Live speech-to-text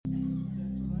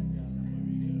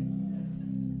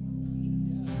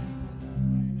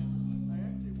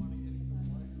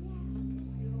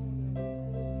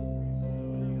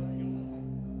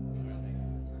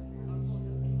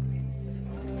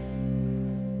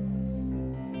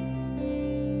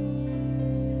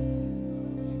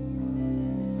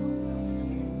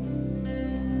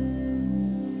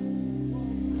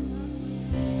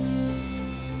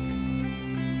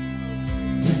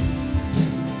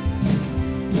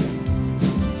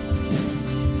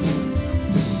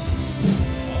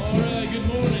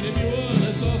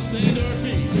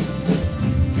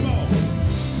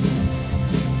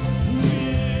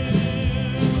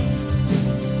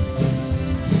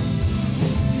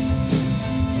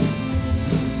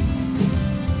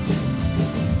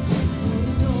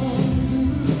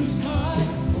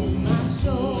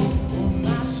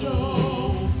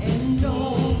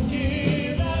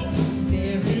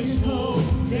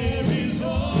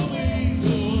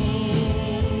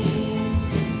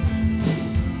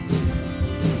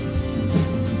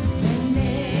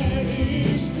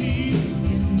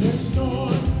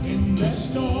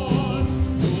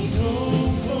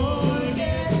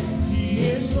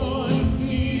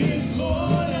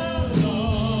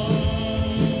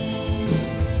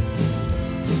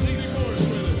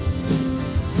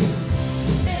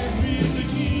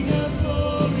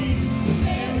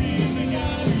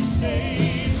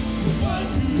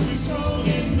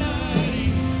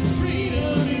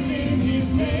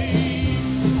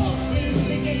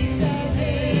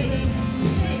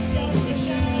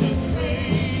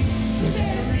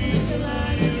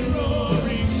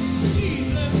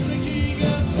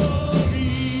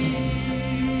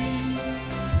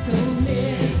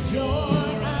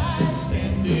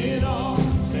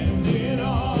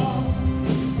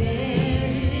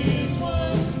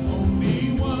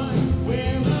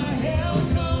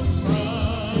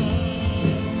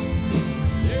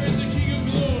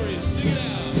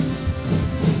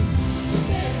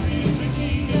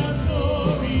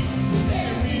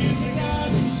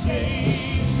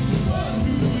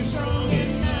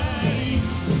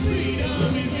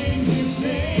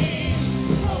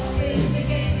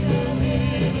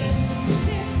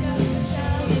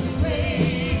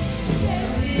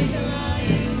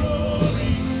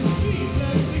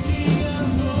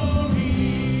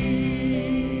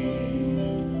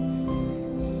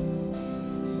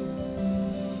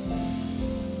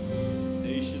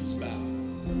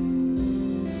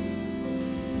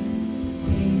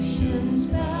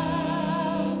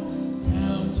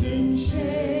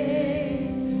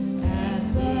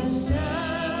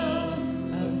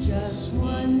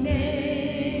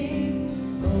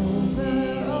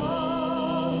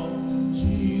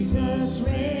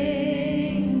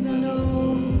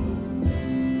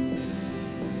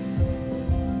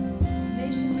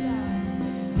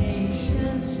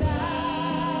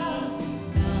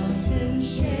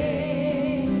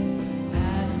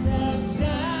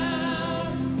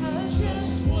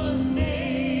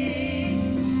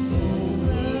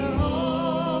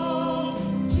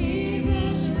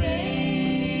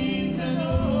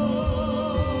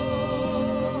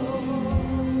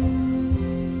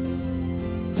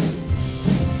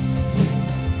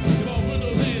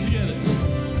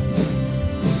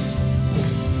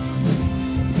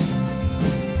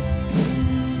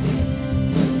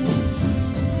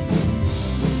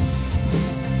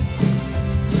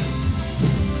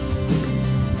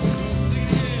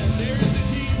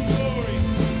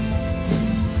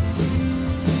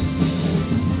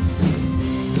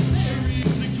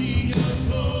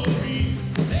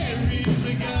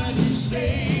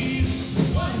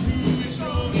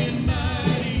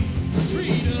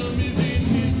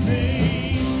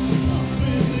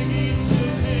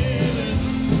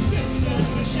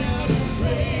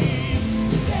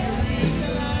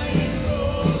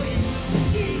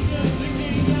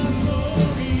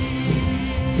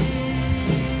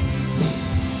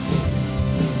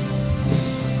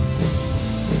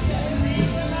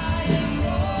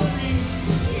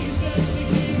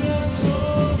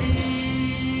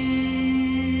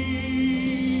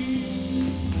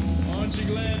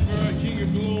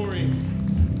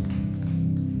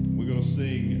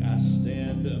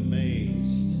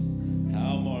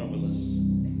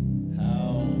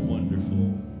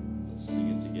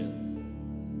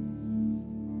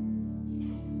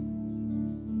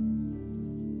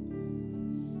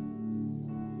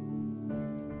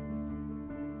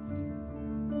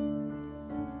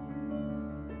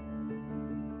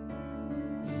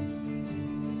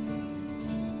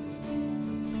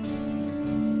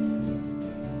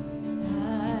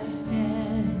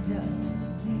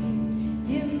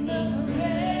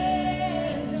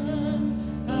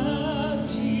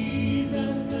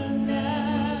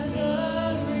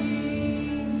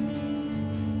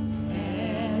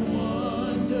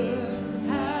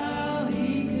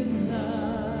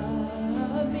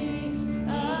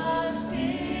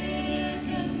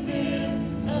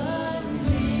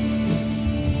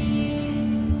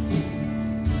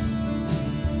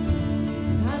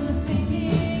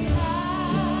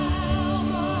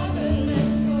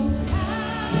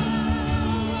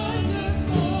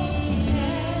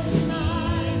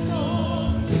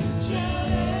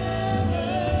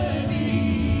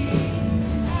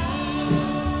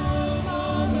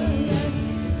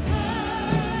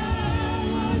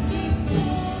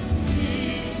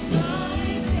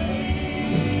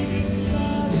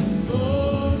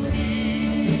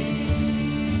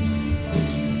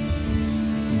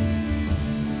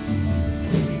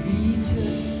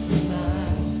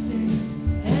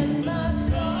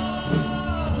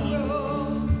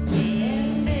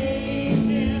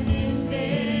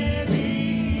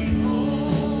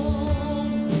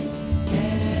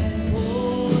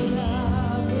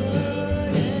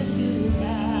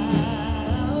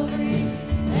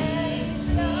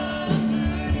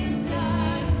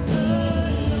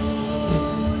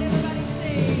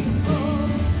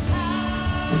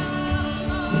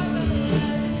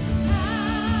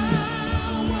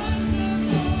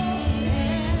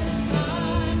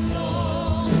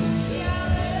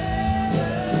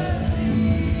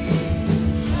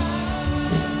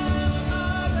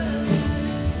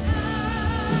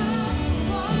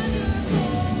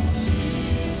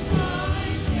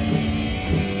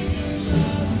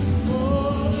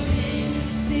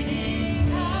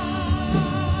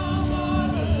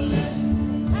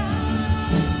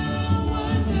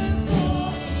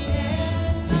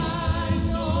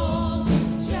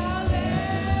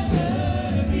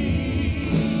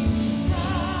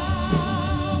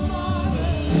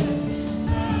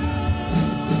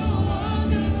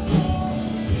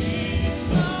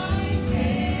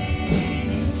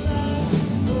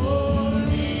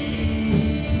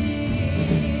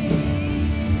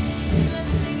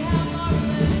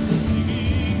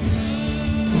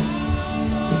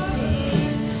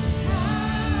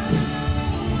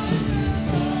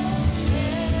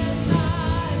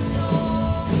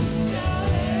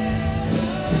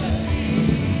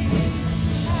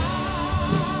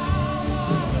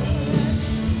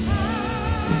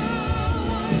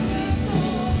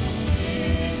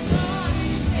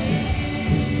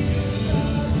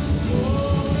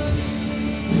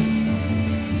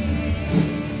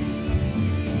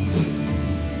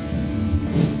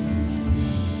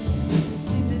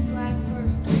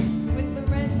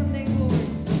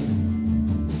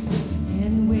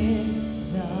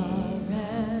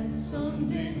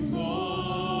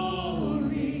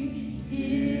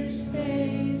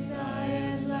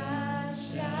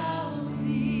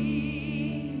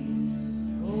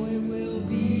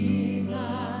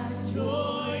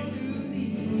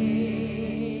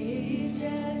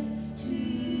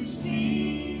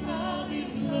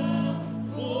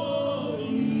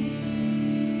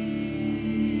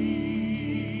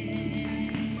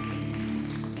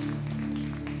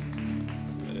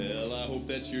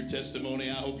that's your testimony.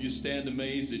 I hope you stand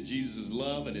amazed at Jesus'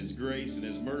 love and his grace and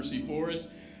his mercy for us.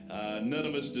 None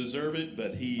of us deserve it,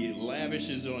 but he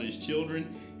lavishes it on his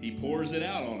children. He pours it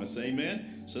out on us.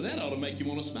 Amen. So that ought to make you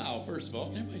want to smile. First of all,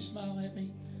 can everybody smile at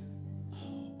me?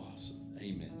 Oh, awesome.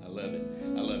 Amen. I love it.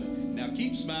 I love it. Now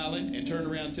keep smiling and turn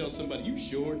around and tell somebody, you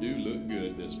sure do look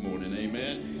good this morning.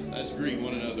 Amen. Let's greet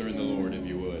one another in the Lord, if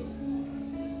you would.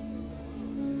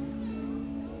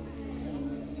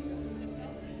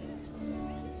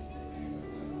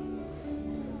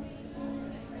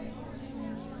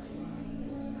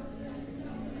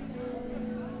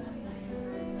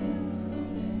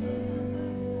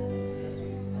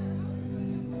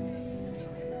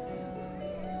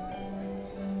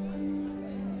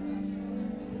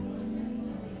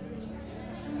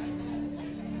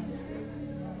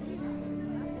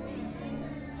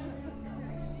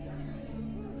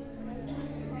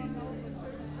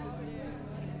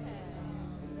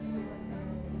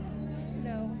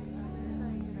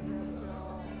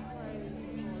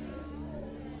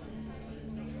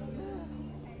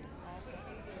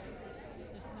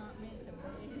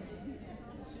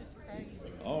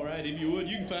 All right, if you would,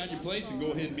 you can find your place and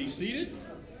go ahead and be seated.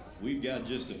 We've got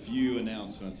just a few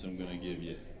announcements I'm going to give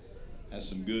you. That's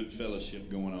some good fellowship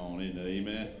going on, isn't it?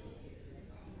 Amen.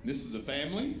 This is a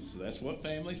family, so that's what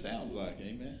family sounds like.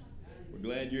 Amen. We're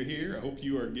glad you're here. I hope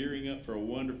you are gearing up for a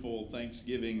wonderful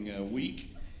Thanksgiving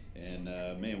week. And,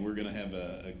 man, we're going to have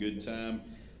a good time.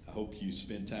 I hope you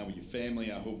spend time with your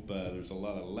family. I hope there's a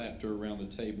lot of laughter around the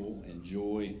table and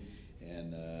joy.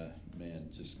 And, man,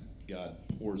 just God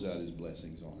pours out his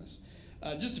blessings on us.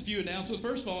 Just a few announcements.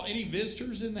 First of all, any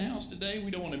visitors in the house today,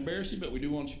 we don't want to embarrass you, but we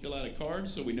do want you to fill out a card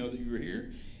so we know that you were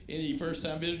here. Any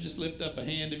first-time visitors, just lift up a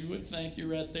hand if you would. Thank you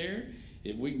right there.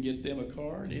 If we can get them a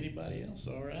card. Anybody else?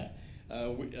 All right.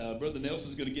 Brother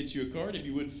Nelson's going to get you a card. If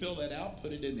you would fill that out,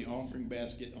 put it in the offering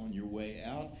basket on your way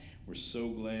out. We're so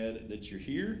glad that you're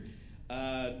here.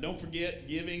 Don't forget,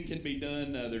 giving can be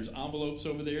done. There's envelopes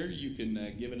over there. You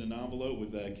can give in an envelope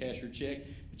with a cash or check.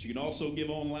 But you can also give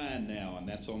online now, and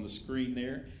that's on the screen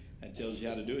there. That tells you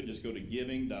how to do it. Just go to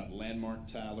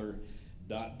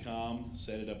giving.landmarktyler.com.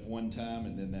 Set it up one time,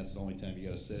 and then that's the only time you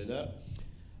got to set it up.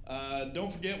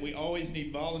 Don't forget, we always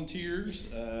need volunteers.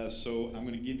 So I'm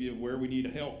going to give you where we need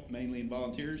help, mainly in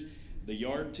volunteers. The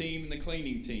yard team and the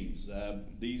cleaning teams.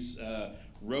 These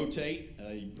rotate.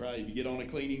 If you get on a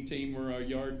cleaning team or a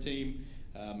yard team,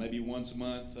 maybe once a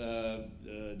month,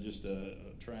 just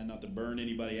trying not to burn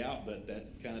anybody out, but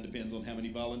that kind of depends on how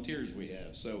many volunteers we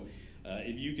have. So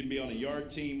if you can be on a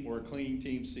yard team or a cleaning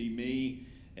team, see me,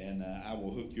 and I will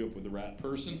hook you up with the right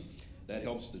person. That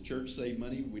helps the church save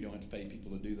money. We don't have to pay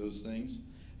people to do those things.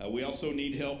 We also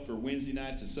need help for Wednesday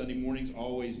nights and Sunday mornings.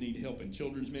 Always need help in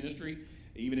children's ministry.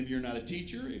 Even if you're not a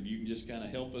teacher, if you can just kind of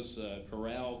help us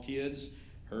corral kids,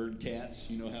 herd cats,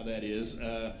 you know how that is.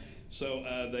 So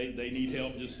they need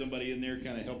help, just somebody in there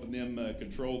kind of helping them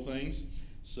control things.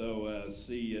 So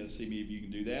see me if you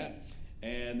can do that.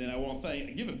 And then I want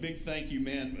to give a big thank you,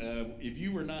 man. If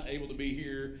you were not able to be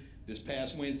here this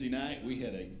past Wednesday night, we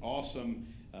had an awesome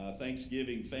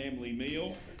Thanksgiving family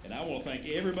meal. And I want to thank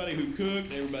everybody who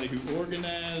cooked, everybody who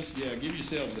organized. Yeah, give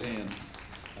yourselves a hand.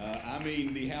 I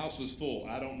mean, the house was full.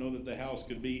 I don't know that the house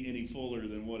could be any fuller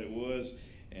than what it was.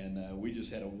 And we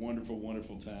just had a wonderful,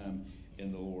 wonderful time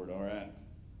in the Lord, all right?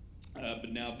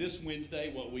 But now this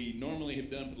Wednesday, what we normally have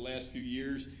done for the last few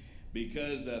years,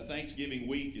 because Thanksgiving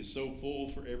week is so full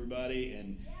for everybody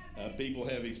and people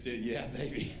have extended, yeah,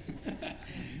 baby,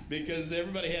 because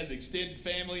everybody has extended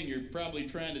family and you're probably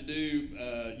trying to do,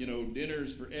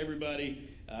 dinners for everybody.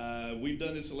 We've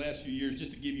done this the last few years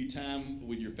just to give you time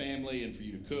with your family and for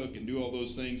you to cook and do all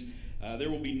those things. There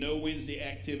will be no Wednesday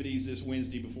activities this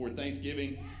Wednesday before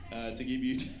Thanksgiving to give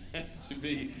you time to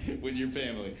be with your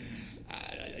family.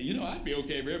 I'd be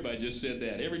okay if everybody just said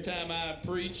that. Every time I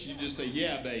preach, you just say,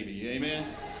 yeah, baby, amen?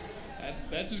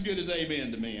 That's as good as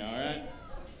amen to me, all right?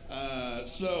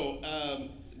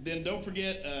 Then don't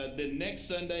forget, then next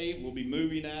Sunday will be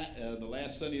movie night, the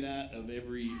last Sunday night of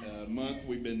every month.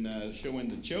 We've been showing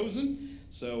The Chosen,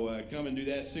 so come and do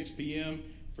that, 6 p.m.,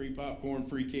 free popcorn,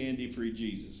 free candy, free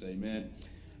Jesus, amen.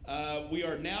 We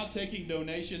are now taking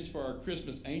donations for our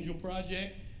Christmas Angel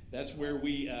Project. That's where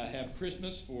we have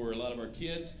Christmas for a lot of our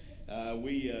kids.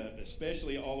 We,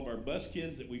 especially all of our bus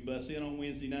kids that we bus in on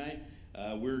Wednesday night,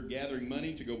 we're gathering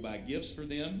money to go buy gifts for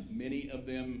them. Many of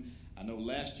them, I know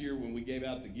last year when we gave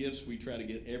out the gifts, we tried to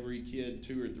get every kid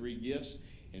 2 or 3 gifts.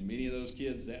 And many of those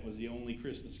kids, that was the only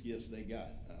Christmas gifts they got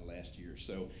last year.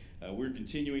 So we're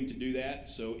continuing to do that.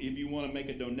 So if you want to make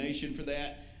a donation for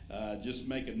that, just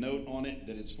make a note on it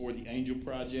that it's for the Angel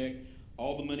Project.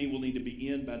 All the money will need to be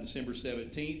in by December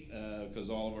 17th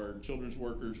because all of our children's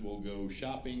workers will go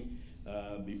shopping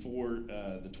before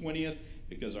the 20th,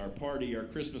 because our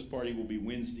Christmas party will be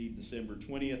Wednesday, December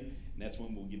 20th, and that's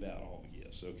when we'll give out all the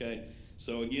gifts, okay?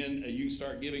 So again, you can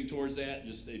start giving towards that.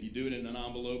 Just if you do it in an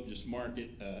envelope, just mark it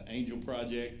Angel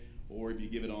Project, or if you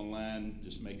give it online,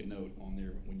 just make a note on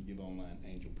there when you give online,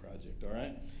 Angel Project, all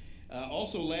right?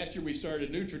 Also, last year we started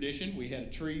a new tradition. We had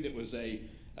a tree that was a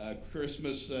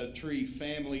Christmas tree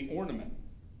family ornament.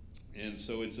 And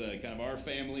so it's kind of our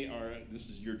family, this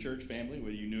is your church family,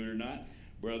 whether you knew it or not,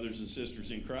 brothers and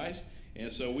sisters in Christ.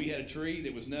 And so we had a tree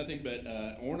that was nothing but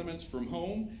ornaments from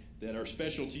home that are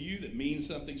special to you, that mean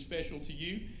something special to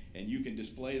you, and you can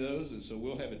display those. And so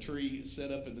we'll have a tree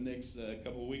set up in the next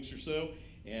couple of weeks or so.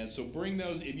 And so bring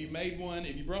those. If you made one,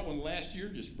 if you brought one last year,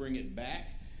 just bring it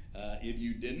back. If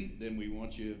you didn't, then we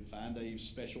want you to find a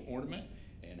special ornament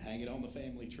and hang it on the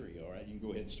family tree, all right? You can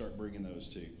go ahead and start bringing those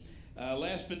too.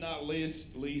 Last but not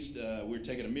least, we're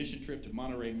taking a mission trip to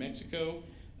Monterrey, Mexico.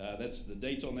 That's the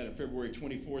dates on that are February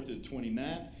 24th to the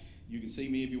 29th. You can see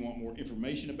me if you want more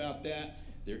information about that.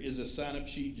 There is a sign-up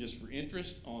sheet just for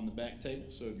interest on the back table.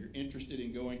 So if you're interested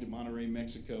in going to Monterrey,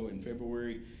 Mexico in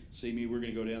February, see me. We're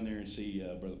going to go down there and see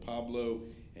Brother Pablo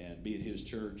and be at his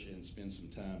church and spend some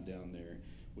time down there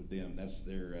with them. That's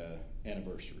their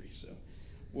anniversary. So,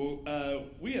 well,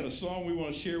 we have a song we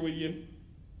want to share with you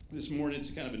this morning.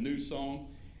 It's kind of a new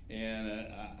song, and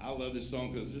I love this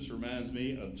song because this reminds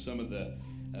me of some of the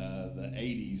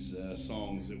 80s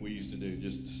songs that we used to do,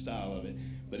 just the style of it.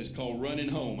 But it's called Running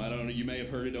Home. I don't know, you may have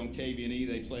heard it on KVNE.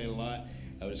 They play it a lot.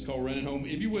 It's called Running Home.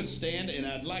 If you would stand, and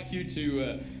I'd like you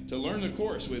to learn the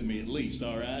chorus with me at least,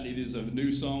 all right? It is a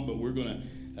new song, but we're gonna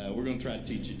try to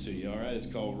teach it to you, all right? It's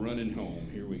called Running Home.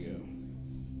 Here we go.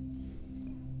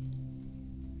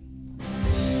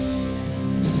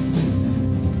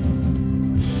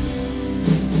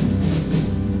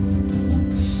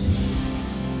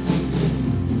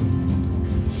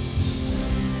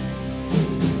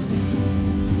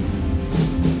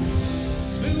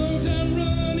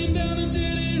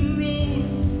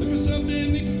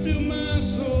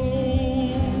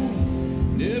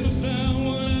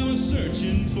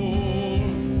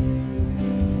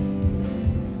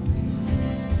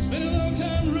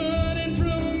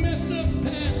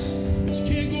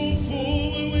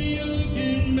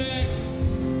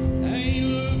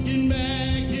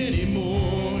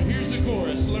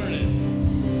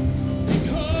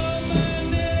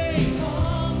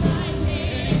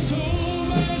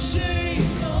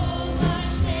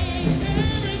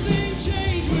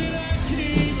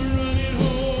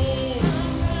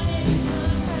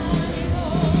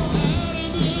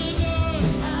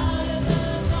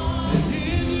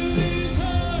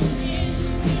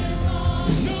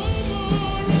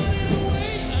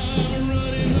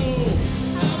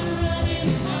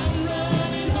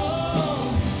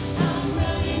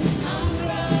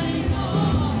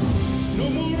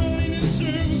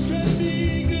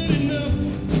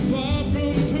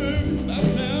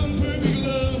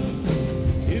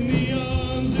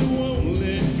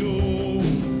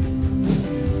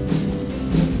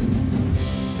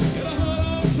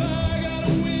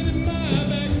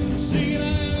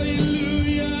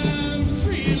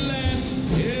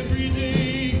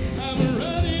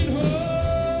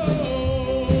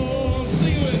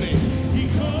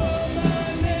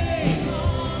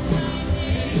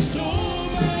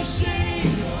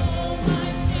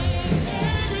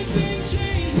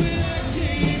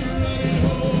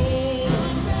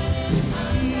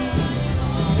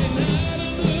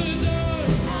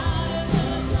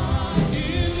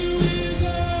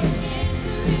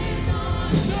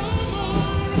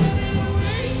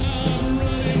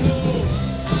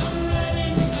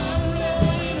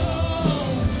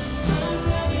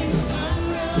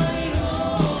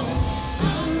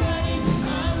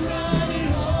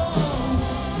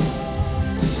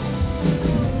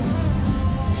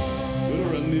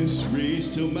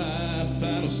 Till my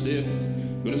final step,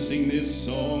 gonna sing this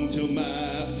song till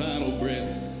my final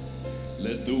breath.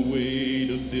 Let the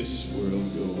weight of this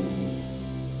world go.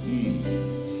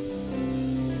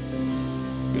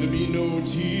 Gonna be no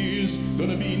tears,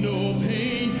 gonna be no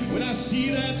pain. When I see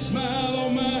that smile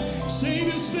on my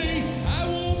Savior's face, I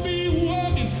won't be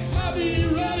walking, I'll be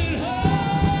running home.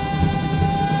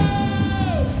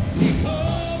 He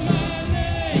called my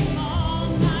name,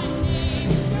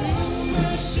 stole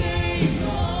my shame.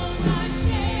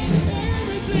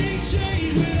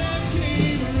 Changed when I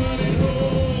came running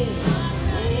home.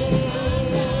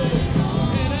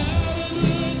 And out of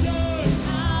the dark,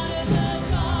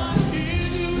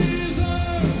 into his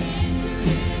arms.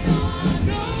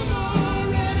 No more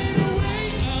running away.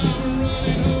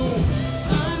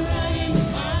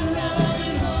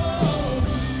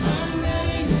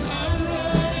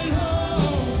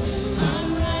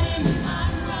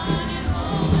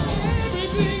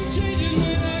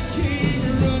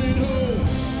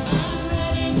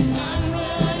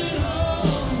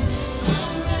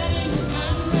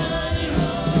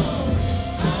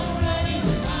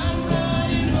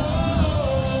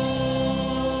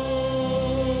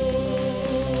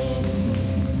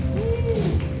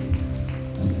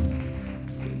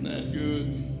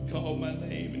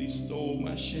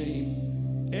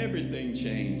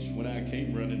 changed when I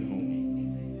came running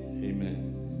home.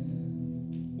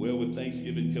 Amen. Well, with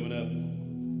Thanksgiving coming up,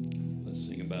 let's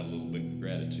sing about a little bit of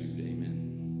gratitude. Amen.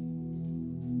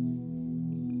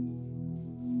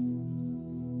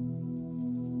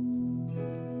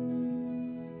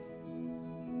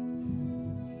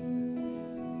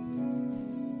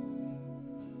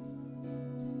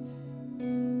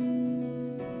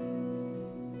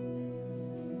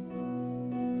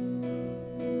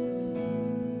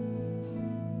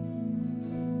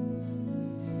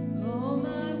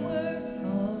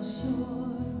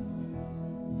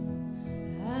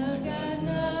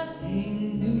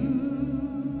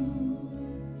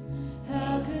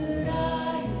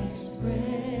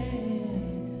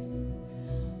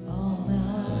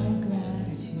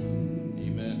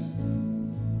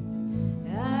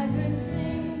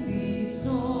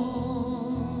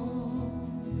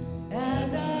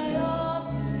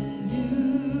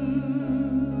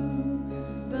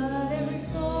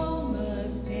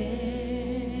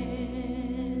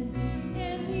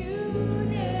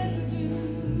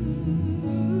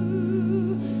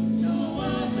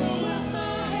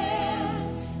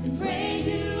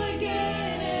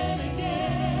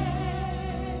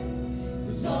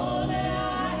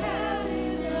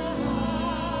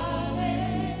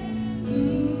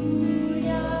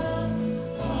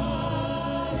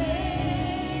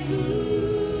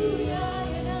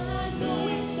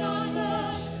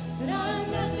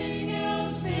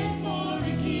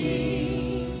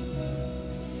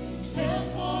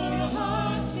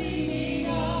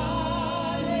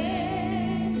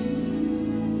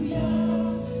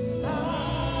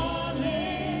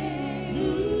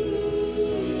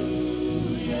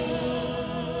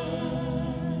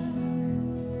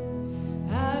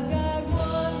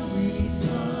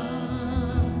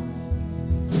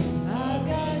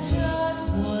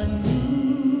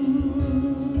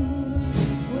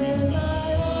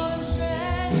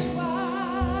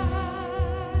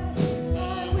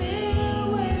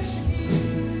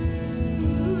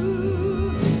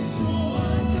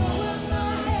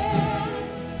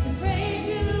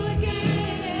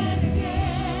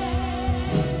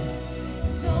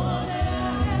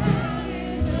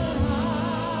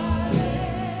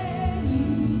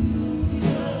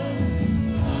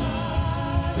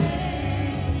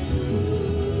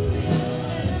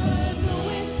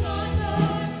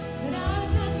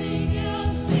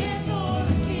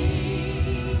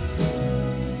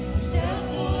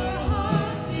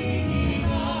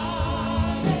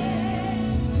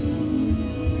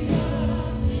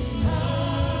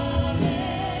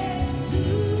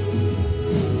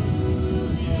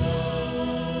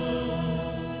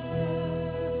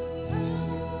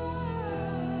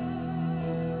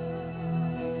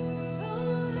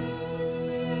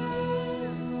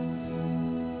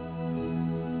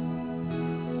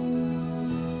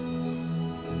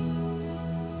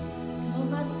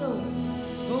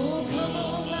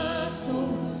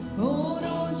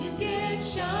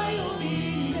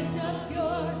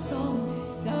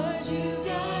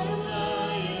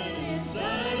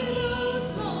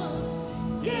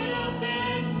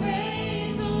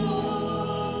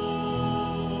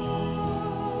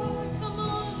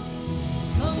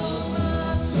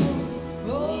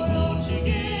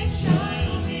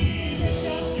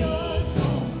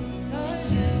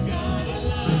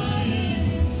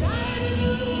 Inside of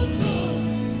those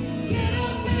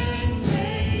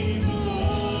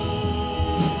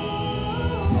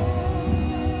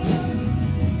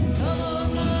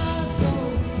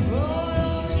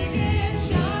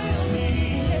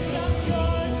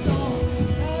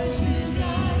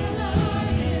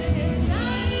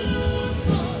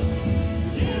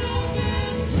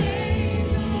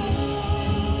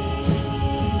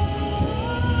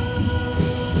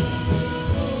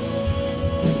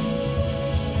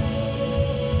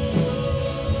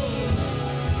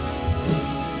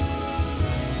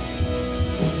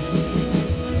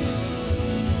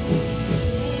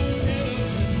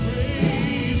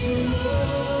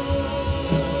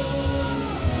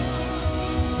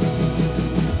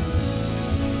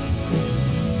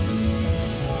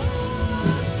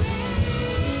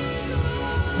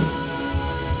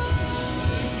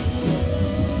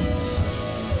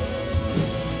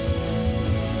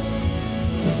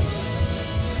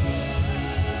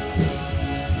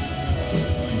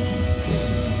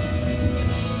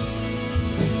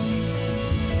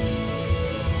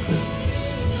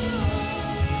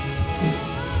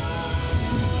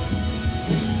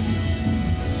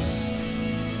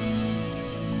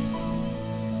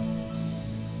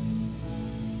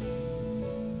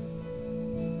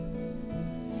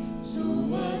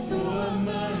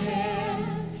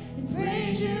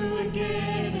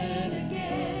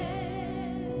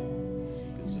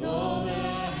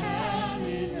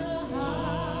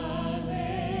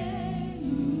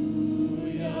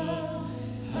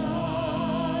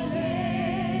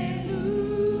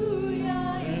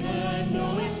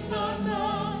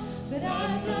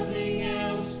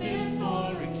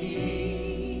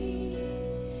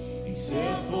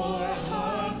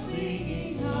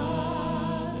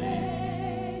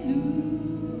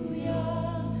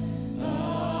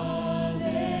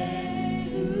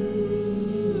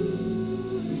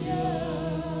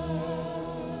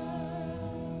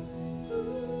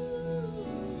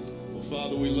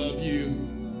Father, we love you.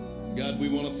 God, we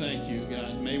want to thank you.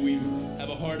 God, may we have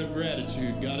a heart of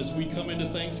gratitude. God, as we come into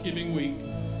Thanksgiving week,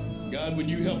 God,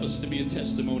 would you help us to be a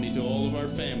testimony to all of our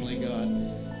family,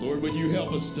 God. Lord, would you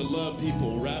help us to love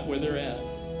people right where they're at?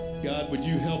 God, would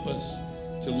you help us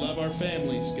to love our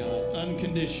families, God,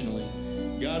 unconditionally?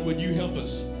 God, would you help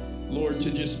us, Lord,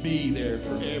 to just be there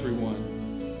for everyone?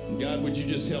 And God, would you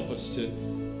just help us to,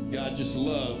 God, just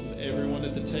love everyone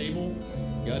at the table?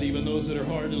 God, even those that are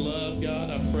hard to love,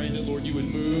 God, I pray that, Lord, you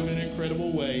would move in an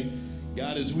incredible way.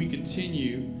 God, as we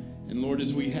continue, and Lord,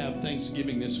 as we have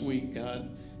Thanksgiving this week, God,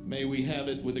 may we have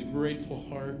it with a grateful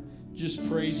heart, just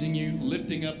praising you,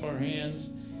 lifting up our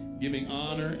hands, giving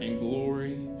honor and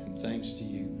glory and thanks to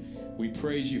you. We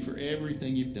praise you for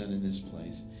everything you've done in this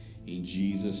place. In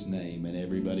Jesus' name. And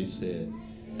everybody said,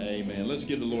 amen. Let's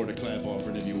give the Lord a clap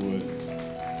offering if you would.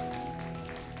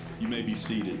 You may be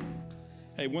seated.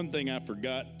 Hey, one thing I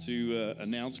forgot to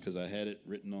announce, because I had it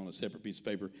written on a separate piece of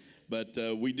paper, but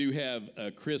we do have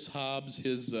Chris Hobbs.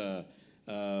 His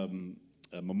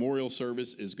memorial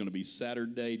service is going to be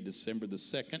Saturday, December the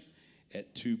 2nd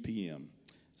at 2 p.m.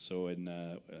 So, and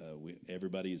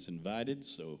everybody is invited,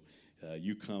 so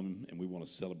you come, and we want to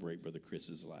celebrate Brother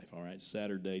Chris's life. All right,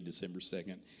 Saturday, December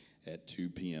 2nd at 2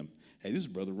 p.m. Hey, this is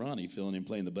Brother Ronnie filling in,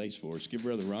 playing the bass for us. Give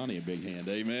Brother Ronnie a big hand.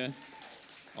 Amen.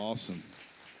 Awesome.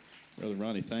 Brother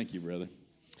Ronnie, thank you, brother.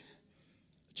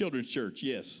 Children's Church,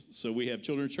 yes. So we have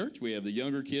Children's Church. We have the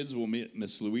younger kids. We'll meet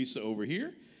Miss Louisa over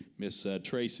here. Miss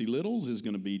Tracy Littles is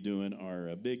going to be doing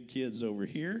our big kids over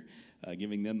here,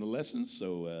 giving them the lessons.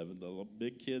 So the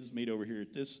big kids meet over here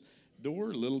at this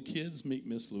door. Little kids meet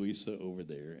Miss Louisa over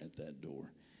there at that door.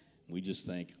 We just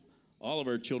thank all of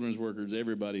our children's workers,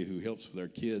 everybody who helps with our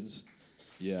kids.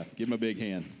 Yeah, give them a big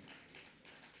hand.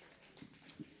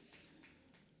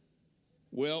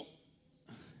 Well,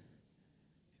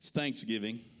 it's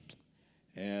Thanksgiving,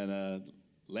 and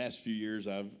last few years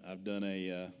I've done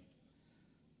a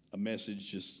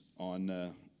message just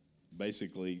on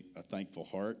basically a thankful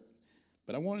heart.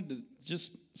 But I wanted to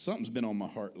something's been on my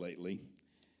heart lately,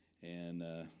 and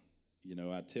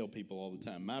I tell people all the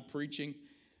time, my preaching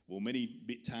will many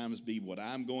times be what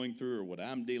I'm going through or what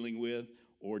I'm dealing with,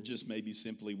 or just maybe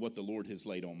simply what the Lord has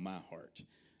laid on my heart.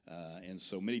 And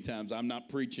so many times I'm not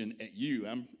preaching at you,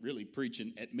 I'm really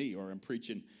preaching at me, or I'm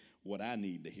preaching what I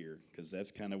need to hear, because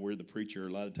that's kind of where the preacher a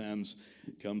lot of times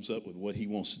comes up with what he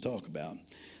wants to talk about.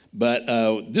 But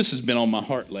this has been on my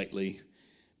heart lately,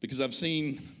 because I've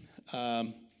seen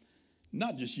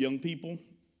not just young people,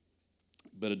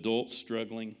 but adults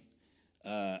struggling.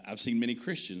 I've seen many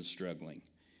Christians struggling,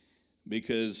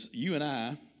 because you and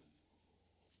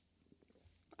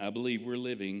I believe we're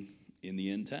living in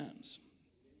the end times.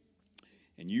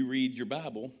 And you read your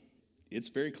Bible, it's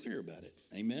very clear about it.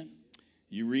 Amen?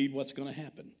 You read what's going to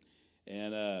happen.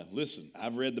 And listen,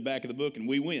 I've read the back of the book, and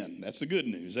we win. That's the good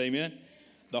news. Amen?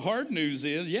 The hard news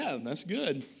is, yeah, that's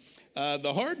good.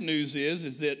 The hard news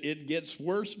is that it gets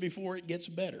worse before it gets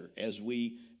better as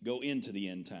we go into the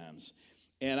end times.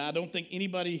 And I don't think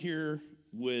anybody here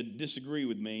would disagree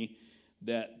with me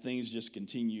that things just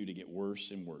continue to get worse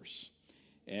and worse.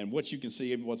 And what you can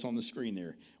see, what's on the screen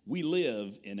there, we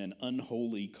live in an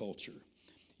unholy culture.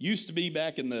 Used to be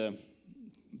back in the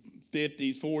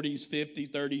 50s, 40s,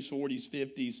 50s, 30s, 40s,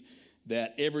 50s,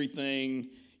 that everything,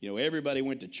 everybody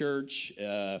went to church.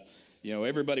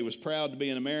 Everybody was proud to be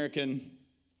an American.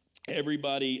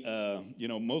 Everybody,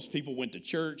 most people went to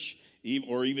church,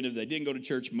 or even if they didn't go to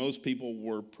church, most people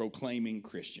were proclaiming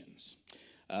Christians.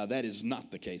 That is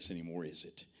not the case anymore, is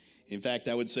it? In fact,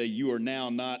 I would say you are now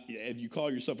not, if you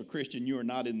call yourself a Christian, you are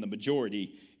not in the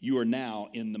majority. You are now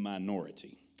in the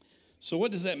minority. So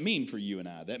what does that mean for you and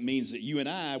I? That means that you and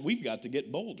I, we've got to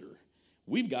get bolder.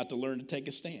 We've got to learn to take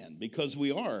a stand, because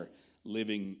we are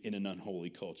living in an unholy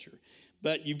culture.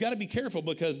 But you've got to be careful,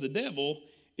 because the devil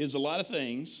is a lot of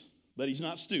things, but he's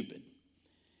not stupid.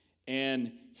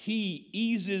 And he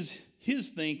eases his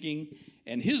thinking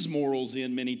and his morals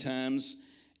in many times,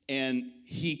 and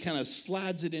he kind of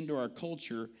slides it into our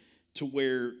culture to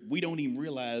where we don't even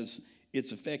realize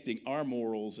it's affecting our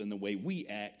morals and the way we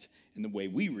act and the way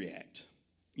we react.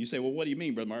 You say, well, what do you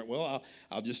mean, Brother Mark? Well,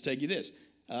 I'll just tell you this.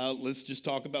 Let's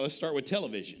start with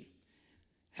television.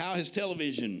 How has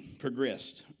television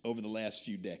progressed over the last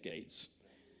few decades?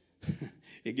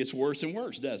 It gets worse and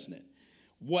worse, doesn't it?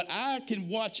 What I can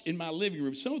watch in my living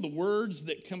room, some of the words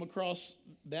that come across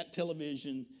that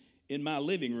television in my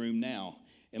living room now,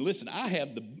 and listen, I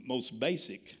have the most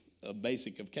basic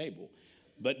of cable.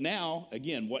 But now,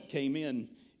 again, what came in,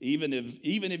 even if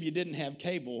you didn't have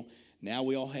cable, now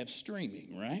we all have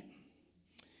streaming, right?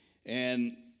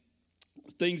 And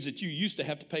Things that you used to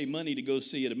have to pay money to go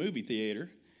see at a movie theater,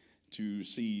 to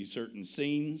see certain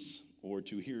scenes or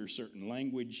to hear certain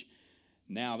language,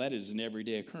 now that is an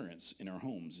everyday occurrence in our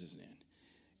homes, isn't it?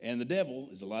 And the devil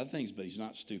is a lot of things, but he's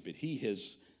not stupid. He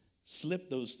has slipped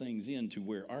those things into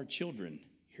where our children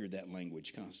hear that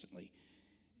language constantly.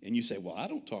 And you say, well, I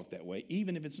don't talk that way.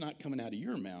 Even if it's not coming out of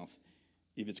your mouth,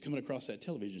 if it's coming across that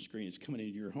television screen, it's coming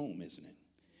into your home, isn't it?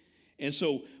 And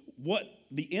so what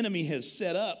the enemy has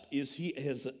set up is he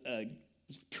has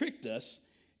tricked us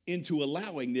into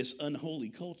allowing this unholy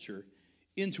culture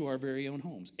into our very own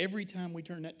homes. Every time we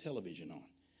turn that television on,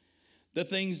 the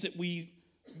things that we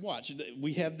watch,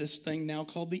 we have this thing now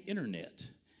called the internet.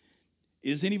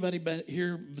 Is anybody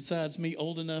here besides me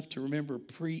old enough to remember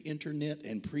pre-internet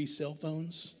and pre-cell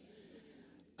phones?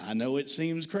 I know it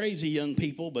seems crazy, young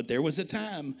people, but there was a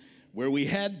time where we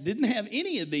didn't have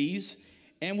any of these,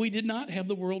 and we did not have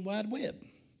the World Wide Web.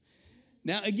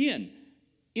 Now, again,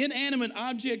 inanimate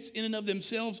objects in and of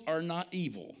themselves are not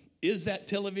evil. Is that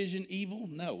television evil?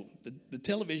 No. The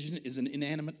television is an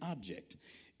inanimate object.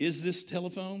 Is this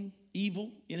telephone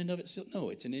evil in and of itself?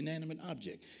 No, it's an inanimate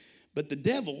object. But the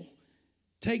devil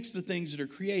takes the things that are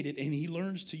created and he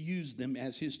learns to use them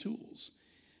as his tools.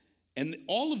 And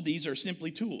all of these are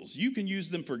simply tools. You can use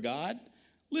them for God.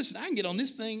 Listen, I can get on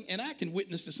this thing and I can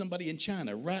witness to somebody in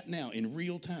China right now in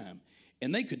real time.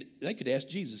 And they could ask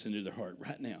Jesus into their heart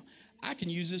right now. I can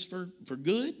use this for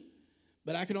good,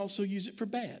 but I can also use it for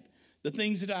bad. The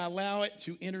things that I allow it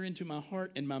to enter into my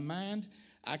heart and my mind,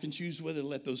 I can choose whether to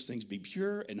let those things be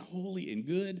pure and holy and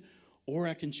good, or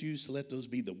I can choose to let those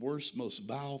be the worst, most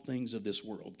vile things of this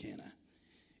world, can I?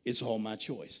 It's all my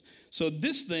choice. So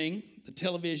this thing, the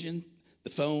television, the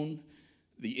phone,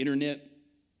 the internet,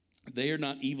 they are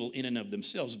not evil in and of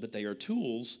themselves, but they are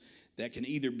tools that can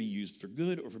either be used for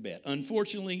good or for bad.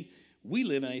 Unfortunately, we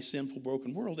live in a sinful,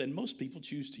 broken world, and most people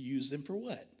choose to use them for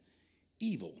what?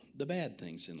 Evil, the bad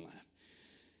things in life.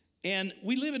 And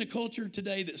we live in a culture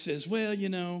today that says, well,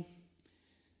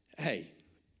 hey,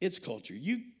 it's culture.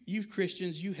 You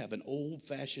Christians, you have an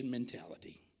old-fashioned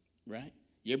mentality, right?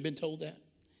 You ever been told that?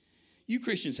 You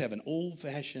Christians have an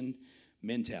old-fashioned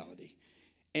mentality.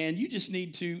 And you just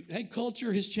need to, hey,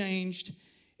 culture has changed,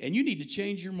 and you need to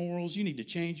change your morals. You need to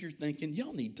change your thinking.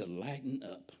 Y'all need to lighten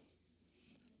up,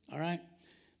 all right?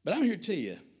 But I'm here to tell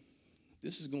you,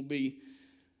 this is going to be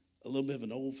a little bit of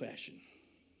an old-fashioned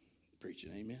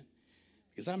preaching, amen?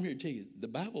 Because I'm here to tell you, the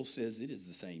Bible says it is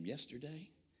the same yesterday,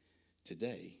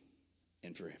 today,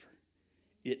 and forever.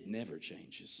 It never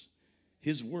changes.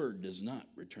 His word does not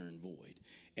return void.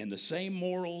 And the same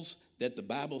morals that the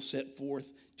Bible set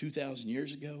forth 2,000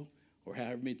 years ago, or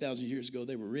however many thousand years ago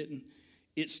they were written,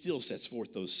 it still sets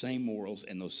forth those same morals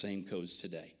and those same codes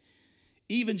today.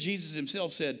 Even Jesus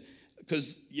himself said,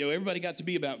 because everybody got to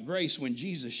be about grace when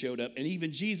Jesus showed up, and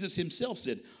even Jesus himself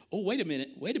said, oh, wait a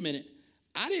minute.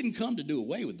 I didn't come to do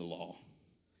away with the law.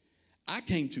 I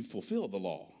came to fulfill the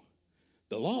law.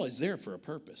 The law is there for a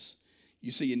purpose.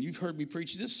 You see, and you've heard me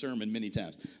preach this sermon many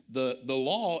times. The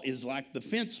law is like the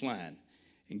fence line,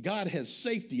 and God has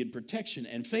safety and protection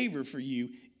and favor for you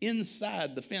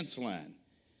inside the fence line.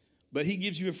 But he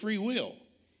gives you a free will.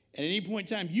 And at any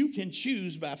point in time, you can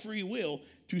choose by free will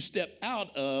to step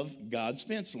out of God's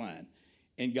fence line.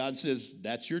 And God says,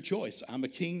 that's your choice. I'm a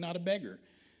king, not a beggar.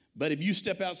 But if you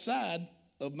step outside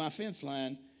of my fence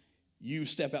line, you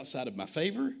step outside of my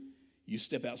favor, you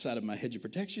step outside of my hedge of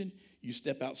protection, you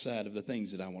step outside of the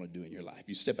things that I want to do in your life.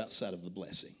 You step outside of the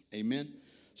blessing. Amen?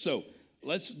 So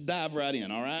let's dive right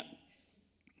in, all right?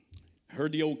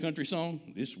 Heard the old country song?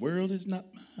 This world is not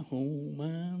my home,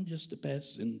 I'm just a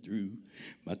passing through.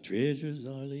 My treasures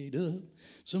are laid up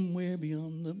somewhere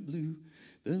beyond the blue.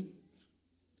 The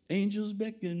angels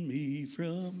beckon me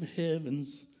from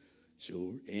heaven's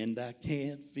shore, and I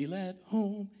can't feel at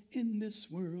home in this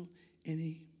world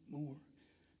anymore.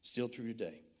 Still true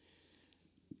today.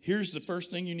 Here's the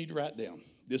first thing you need to write down.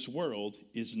 This world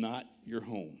is not your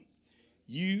home.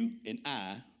 You and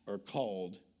I are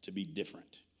called to be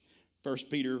different. 1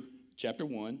 Peter chapter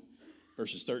 1,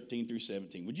 verses 13 through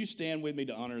 17. Would you stand with me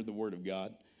to honor the word of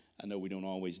God? I know we don't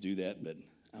always do that, but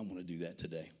I want to do that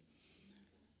today.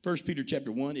 1 Peter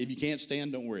chapter 1. If you can't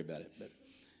stand, don't worry about it. But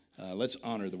let's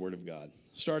honor the word of God.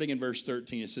 Starting in verse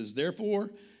 13, it says,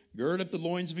 therefore, gird up the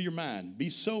loins of your mind. Be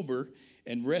sober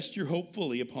and rest your hope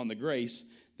fully upon the grace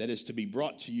that is to be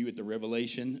brought to you at the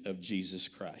revelation of Jesus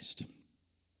Christ.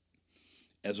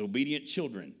 As obedient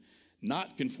children,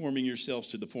 not conforming yourselves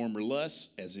to the former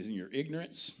lusts, as in your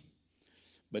ignorance,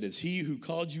 but as he who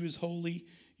called you is holy,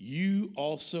 you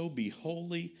also be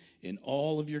holy in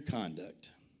all of your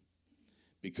conduct.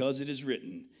 Because it is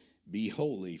written, Be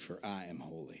holy, for I am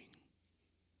holy.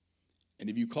 And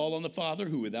if you call on the Father,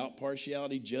 who without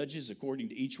partiality judges according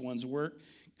to each one's work,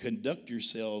 conduct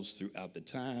yourselves throughout the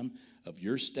time of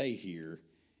your stay here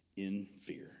in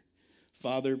fear.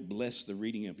 Father, bless the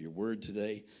reading of your word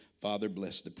today. Father,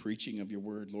 bless the preaching of your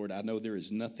word. Lord, I know there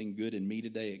is nothing good in me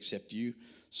today except you.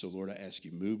 So, Lord, I ask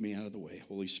you, move me out of the way.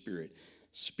 Holy Spirit,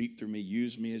 speak through me.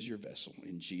 Use me as your vessel.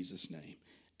 In Jesus' name,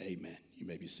 amen. You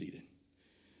may be seated.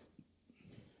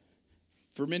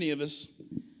 For many of us,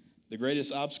 the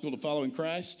greatest obstacle to following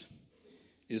Christ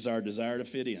is our desire to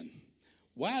fit in.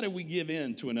 Why do we give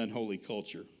in to an unholy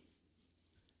culture?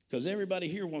 Because everybody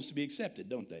here wants to be accepted,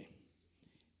 don't they?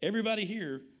 Everybody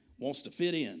here wants to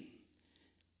fit in.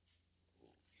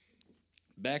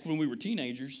 Back when we were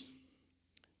teenagers,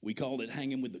 we called it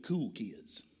hanging with the cool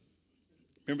kids.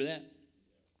 Remember that?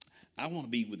 I want to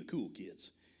be with the cool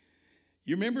kids.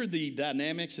 You remember the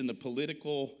dynamics and the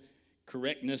political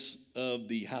correctness of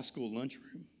the high school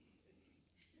lunchroom?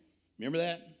 Remember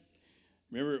that?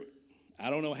 Remember,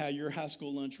 I don't know how your high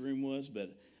school lunchroom was,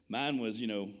 but mine was,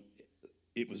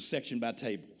 it was sectioned by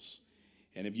tables.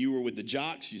 And if you were with the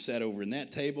jocks, you sat over in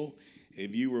that table.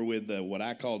 If you were with what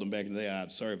I called them back in the day, I'm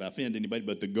sorry if I offend anybody,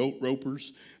 but the goat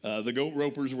ropers. The goat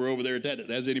ropers were over there at that.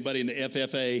 That was anybody in the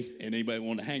FFA and anybody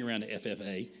wanted to hang around the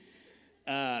FFA.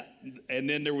 And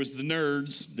then there was the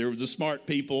nerds. There was the smart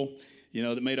people,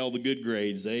 that made all the good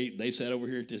grades. They sat over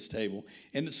here at this table.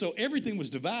 And so everything was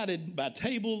divided by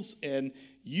tables, and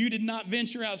you did not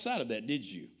venture outside of that, did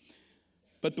you?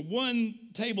 But the one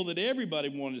table that everybody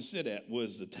wanted to sit at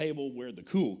was the table where the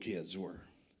cool kids were.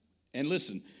 And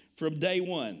listen, from day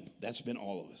one, that's been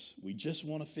all of us. We just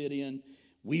want to fit in.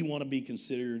 We want to be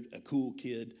considered a cool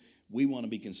kid. We want to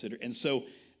be considered. And so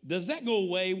does that go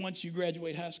away once you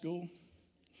graduate high school?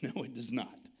 No, it does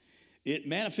not. It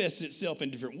manifests itself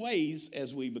in different ways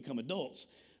as we become adults.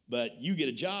 But you get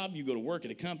a job, you go to work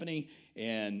at a company,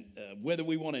 and whether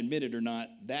we want to admit it or not,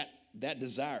 that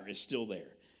desire is still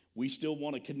there. We still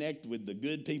want to connect with the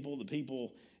good people, the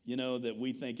people, that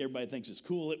we think everybody thinks is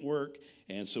cool at work.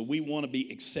 And so we want to be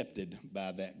accepted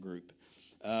by that group.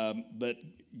 But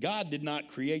God did not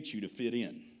create you to fit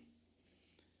in.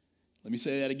 Let me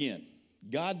say that again.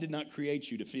 God did not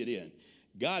create you to fit in.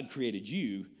 God created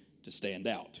you to stand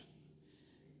out.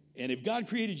 And if God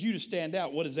created you to stand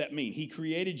out, what does that mean? He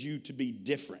created you to be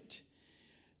different.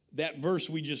 That verse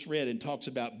we just read and talks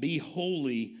about, be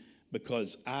holy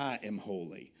because I am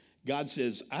holy. God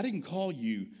says, I didn't call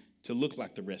you to look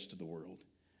like the rest of the world.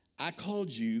 I called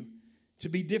you to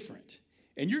be different.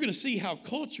 And you're going to see how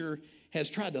culture has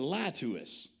tried to lie to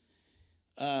us.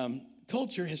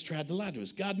 Culture has tried to lie to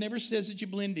us. God never says that you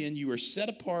blend in. You are set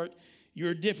apart.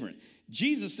 You're different.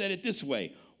 Jesus said it this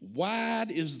way,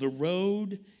 wide is the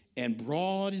road and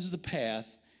broad is the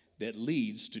path that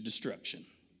leads to destruction.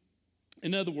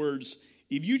 In other words,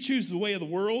 if you choose the way of the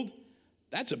world,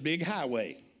 that's a big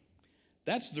highway.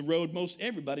 That's the road most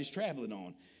everybody's traveling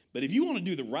on. But if you want to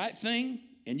do the right thing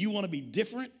and you want to be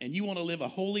different and you want to live a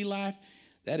holy life,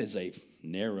 that is a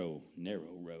narrow,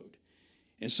 narrow road.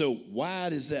 And so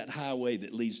wide is that highway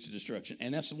that leads to destruction.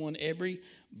 And that's the one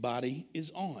everybody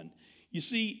is on. You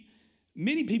see,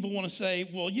 many people want to say,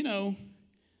 well,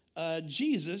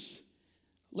 Jesus,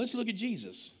 let's look at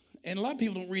Jesus. And a lot of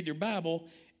people don't read their Bible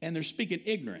and they're speaking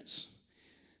ignorance.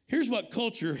 Here's what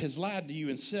culture has lied to you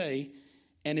and say,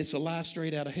 and it's a lie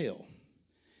straight out of hell.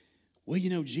 Well,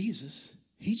 Jesus,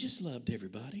 he just loved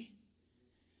everybody.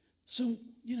 So,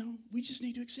 we just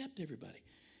need to accept everybody.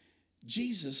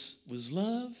 Jesus was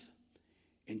love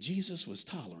and Jesus was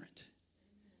tolerant.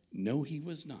 No, he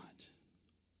was not.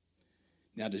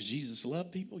 Now, does Jesus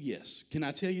love people? Yes. Can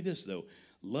I tell you this, though?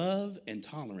 Love and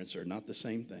tolerance are not the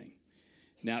same thing.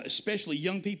 Now, especially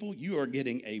young people, you are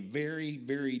getting a very,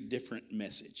 very different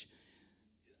message.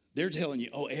 They're telling you,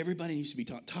 everybody needs to be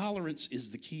tolerant. Tolerance is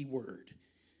the key word.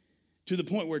 To the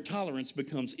point where tolerance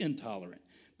becomes intolerant.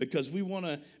 Because we want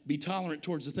to be tolerant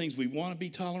towards the things we want to be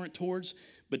tolerant towards.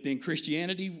 But then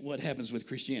Christianity, what happens with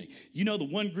Christianity? The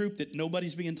one group that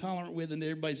nobody's being tolerant with and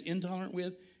everybody's intolerant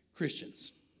with?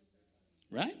 Christians.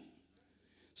 Right?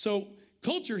 So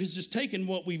culture has just taken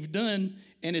what we've done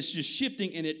and it's just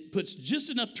shifting and it puts just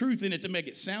enough truth in it to make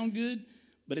it sound good,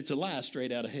 but it's a lie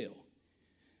straight out of hell.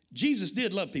 Jesus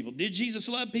did love people. Did Jesus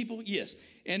love people? Yes.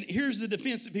 And here's the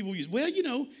defense that people use. Well,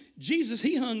 Jesus,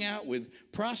 he hung out with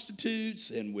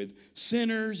prostitutes and with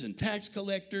sinners and tax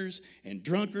collectors and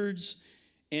drunkards,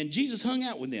 and Jesus hung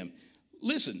out with them.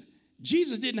 Listen,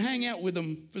 Jesus didn't hang out with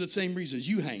them for the same reasons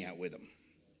you hang out with them.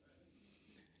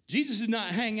 Jesus did not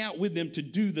hang out with them to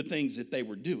do the things that they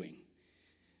were doing.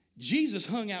 Jesus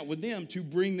hung out with them to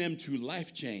bring them to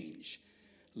life change.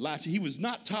 life. He was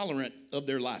not tolerant of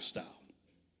their lifestyle.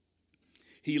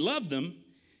 He loved them.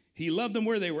 He loved them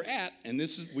where they were at. And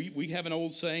this is, we have an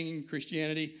old saying in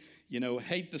Christianity,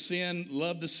 hate the sin,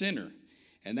 love the sinner.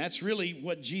 And that's really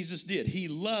what Jesus did. He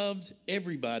loved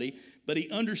everybody, but he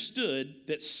understood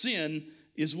that sin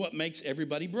is what makes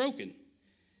everybody broken.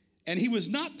 And he was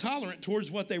not tolerant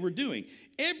towards what they were doing.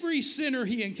 Every sinner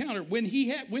he encountered, when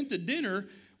he went to dinner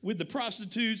with the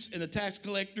prostitutes and the tax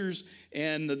collectors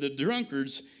and the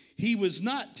drunkards, he was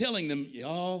not telling them,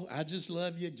 y'all, I just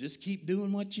love you. Just keep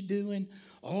doing what you're doing.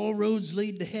 All roads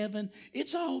lead to heaven.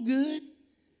 It's all good.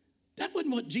 That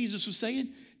wasn't what Jesus was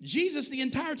saying. Jesus the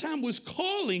entire time was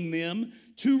calling them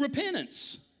to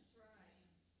repentance.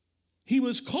 He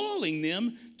was calling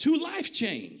them to life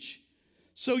change.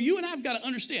 So you and I have got to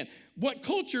understand what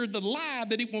culture, the lie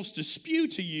that it wants to spew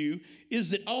to you is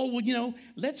that,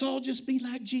 let's all just be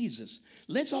like Jesus.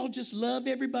 Let's all just love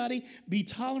everybody, be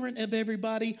tolerant of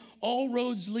everybody. All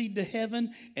roads lead to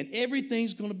heaven and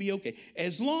everything's going to be okay.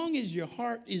 As long as your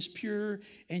heart is pure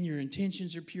and your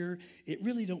intentions are pure, it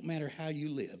really don't matter how you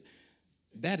live.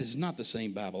 That is not the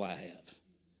same Bible I have.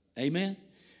 Amen?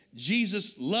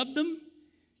 Jesus loved them.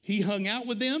 He hung out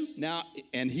with them. Now,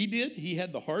 and he did. He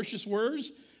had the harshest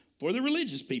words for the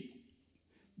religious people.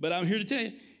 But I'm here to tell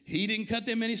you, he didn't cut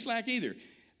them any slack either.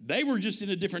 They were just in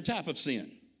a different type of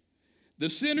sin. The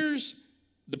sinners,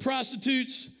 the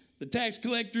prostitutes, the tax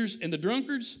collectors, and the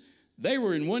drunkards, they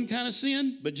were in one kind of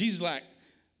sin, but Jesus like,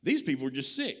 these people are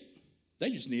just sick.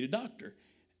 They just need a doctor,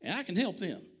 and I can help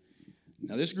them.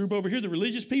 Now, this group over here, the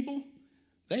religious people,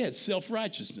 they had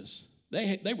self-righteousness.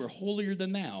 They were holier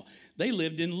than thou. They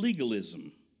lived in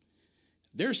legalism.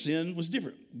 Their sin was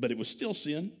different, but it was still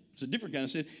sin. It's a different kind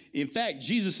of sin. In fact,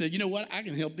 Jesus said, you know what? I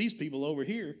can help these people over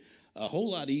here a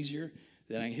whole lot easier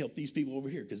than I can help these people over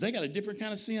here because they got a different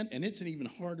kind of sin, and it's an even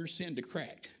harder sin to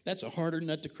crack. That's a harder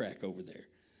nut to crack over there.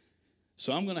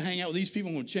 So I'm going to hang out with these people.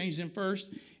 I'm going to change them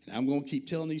first, and I'm going to keep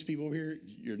telling these people over here,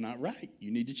 you're not right.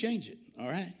 You need to change it, all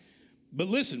right? But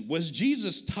listen, was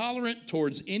Jesus tolerant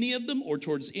towards any of them or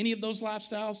towards any of those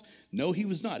lifestyles? No, he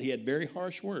was not. He had very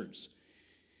harsh words.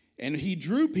 And he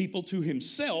drew people to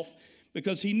himself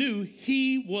because he knew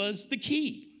he was the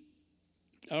key.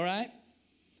 All right?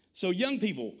 So young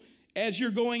people, as you're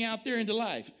going out there into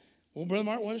life, well, Brother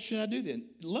Mark, what should I do then?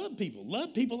 Love people.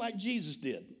 Love people like Jesus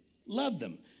did. Love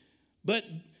them. But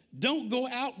don't go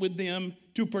out with them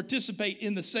to participate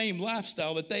in the same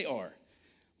lifestyle that they are.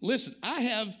 Listen, I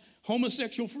have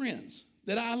homosexual friends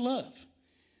that I love,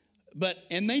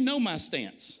 and they know my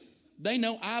stance. They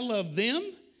know I love them,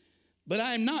 but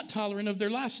I am not tolerant of their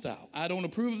lifestyle. I don't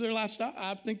approve of their lifestyle.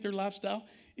 I think their lifestyle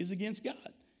is against God.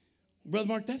 Brother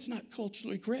Mark, that's not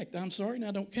culturally correct. I'm sorry, and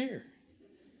I don't care.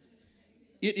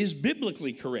 It is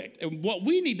biblically correct. And what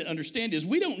we need to understand is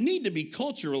we don't need to be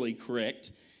culturally correct.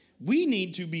 We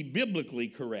need to be biblically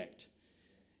correct.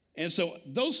 And so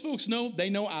those folks know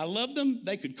I love them.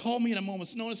 They could call me in a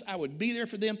moment's notice. I would be there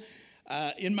for them.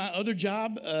 In my other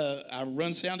job, I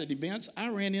run sound at events. I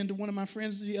ran into one of my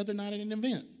friends the other night at an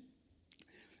event.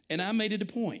 And I made it a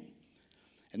point.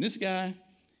 And this guy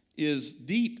is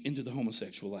deep into the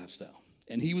homosexual lifestyle.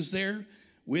 And he was there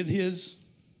with his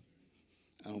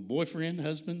boyfriend,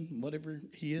 husband, whatever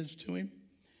he is to him.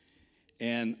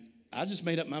 And I just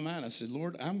made up my mind. I said,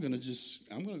 Lord, I'm going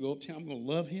to go up to him. I'm going to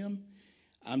love him.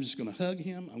 I'm just going to hug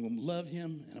him. I'm going to love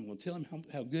him. And I'm going to tell him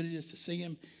how good it is to see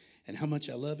him and how much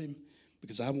I love him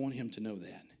because I want him to know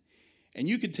that. And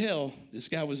you could tell this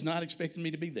guy was not expecting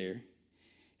me to be there.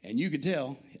 And you could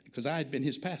tell because I had been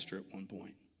his pastor at one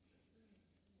point.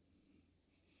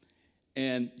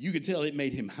 And you could tell it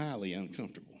made him highly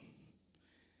uncomfortable.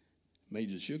 Made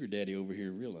the sugar daddy over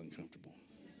here real uncomfortable.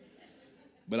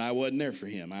 But I wasn't there for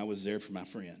him. I was there for my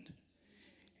friend.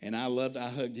 And I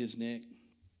hugged his neck.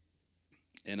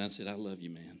 And I said, I love you,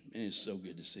 man. And it's so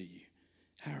good to see you.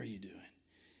 How are you doing?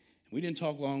 And we didn't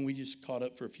talk long. We just caught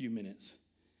up for a few minutes.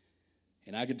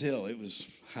 And I could tell it was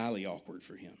highly awkward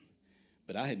for him.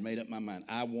 But I had made up my mind.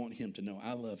 I want him to know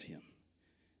I love him.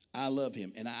 I love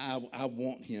him. And I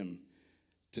want him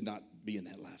to not be in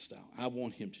that lifestyle. I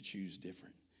want him to choose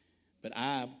different. But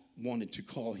I wanted to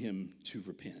call him to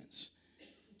repentance.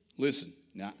 Listen,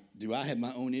 now, do I have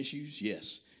my own issues?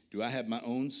 Yes. Do I have my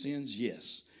own sins?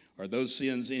 Yes. Are those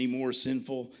sins any more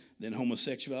sinful than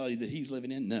homosexuality that he's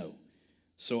living in? No.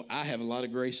 So I have a lot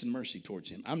of grace and mercy towards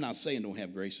him. I'm not saying don't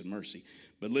have grace and mercy.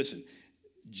 But listen,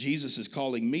 Jesus is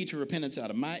calling me to repentance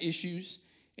out of my issues,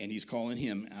 and he's calling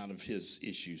him out of his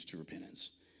issues to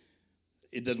repentance.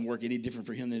 It doesn't work any different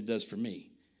for him than it does for me.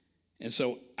 And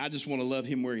so I just want to love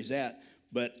him where he's at.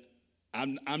 But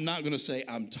I'm not going to say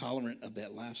I'm tolerant of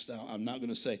that lifestyle. I'm not going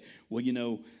to say, well,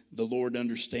 the Lord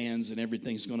understands and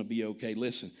everything's going to be okay.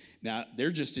 Listen, now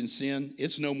they're just in sin.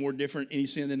 It's no more different any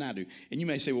sin than I do. And you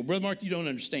may say, well, Brother Mark, you don't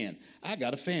understand. I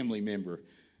got a family member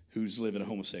who's living a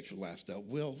homosexual lifestyle.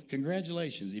 Well,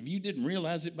 congratulations. If you didn't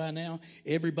realize it by now,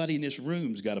 everybody in this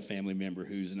room's got a family member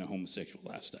who's in a homosexual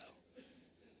lifestyle.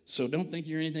 So don't think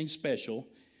you're anything special.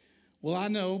 Well, I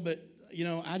know, but,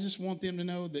 I just want them to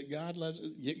know that God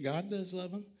does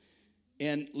love them.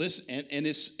 And listen, and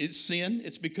it's sin.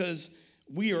 It's because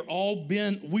we are all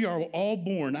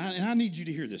born, and I need you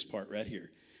to hear this part right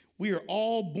here. We are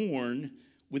all born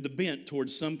with the bent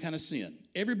towards some kind of sin.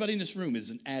 Everybody in this room is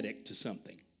an addict to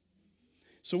something.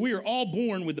 So we are all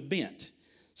born with the bent.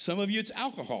 Some of you, it's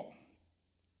alcohol.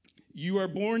 You are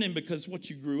born, and because what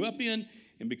you grew up in,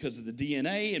 and because of the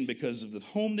DNA, and because of the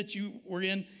home that you were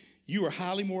in, you are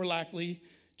highly more likely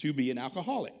to be an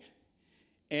alcoholic.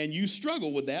 And you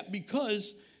struggle with that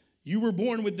because you were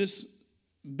born with this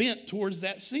bent towards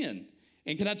that sin.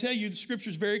 And can I tell you, the scripture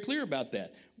is very clear about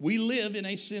that. We live in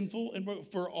a sinful, and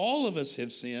for all of us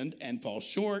have sinned and fall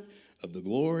short of the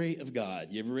glory of God.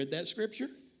 You ever read that scripture?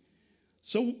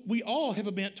 So we all have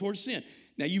a bent towards sin.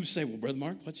 Now you say, well, Brother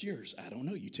Mark, what's yours? I don't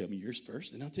know. You tell me yours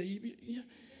first, and I'll tell you. Yeah.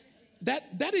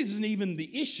 That isn't even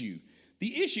the issue.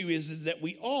 The issue is that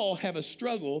we all have a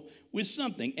struggle with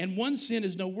something, and one sin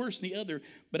is no worse than the other.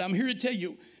 But I'm here to tell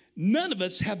you, none of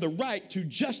us have the right to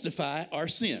justify our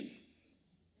sin.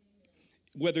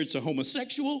 Whether it's a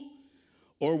homosexual,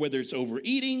 or whether it's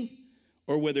overeating,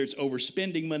 or whether it's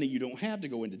overspending money you don't have to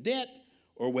go into debt,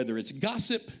 or whether it's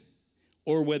gossip,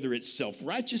 or whether it's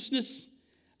self-righteousness.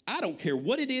 I don't care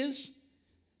what it is.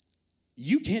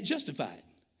 You can't justify it.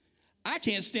 I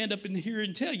can't stand up in here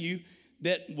and tell you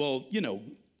that, well,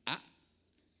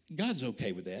 God's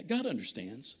okay with that. God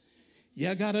understands.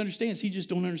 Yeah, God understands. He just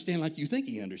don't understand like you think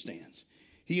he understands.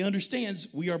 He understands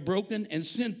we are broken and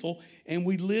sinful, and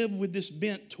we live with this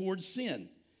bent towards sin.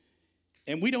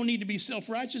 And we don't need to be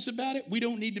self-righteous about it. We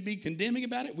don't need to be condemning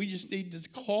about it. We just need to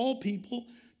call people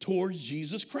towards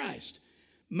Jesus Christ.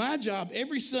 My job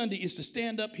every Sunday is to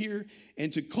stand up here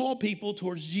and to call people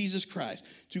towards Jesus Christ,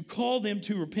 to call them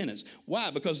to repentance. Why?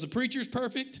 Because the preacher's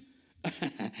perfect?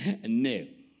 No.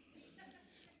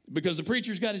 Because the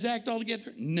preacher's got his act all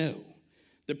together? No.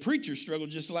 The preachers struggle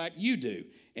just like you do.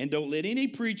 And don't let any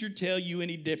preacher tell you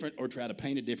any different or try to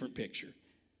paint a different picture.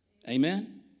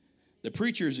 Amen? The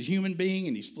preacher is a human being,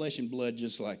 and he's flesh and blood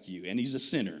just like you. And he's a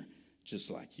sinner just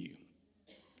like you.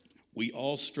 We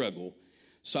all struggle.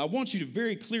 So I want you to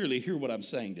very clearly hear what I'm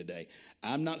saying today.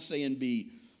 I'm not saying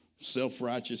be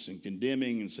self-righteous and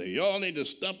condemning and say, y'all need to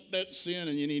stop that sin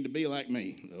and you need to be like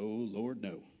me. Oh, Lord,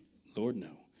 no. Lord, no.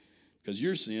 Because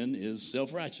your sin is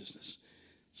self-righteousness.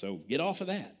 So get off of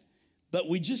that. But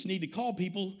we just need to call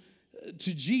people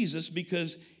to Jesus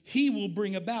because he will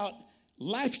bring about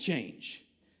life change.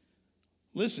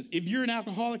 Listen, if you're an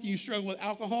alcoholic and you struggle with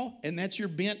alcohol and that's your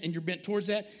bent and you're bent towards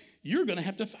that, you're going to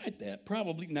have to fight that,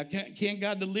 probably. Now, can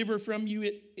God deliver from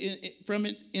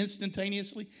it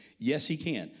instantaneously? Yes, he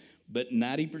can. But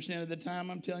 90% of the time,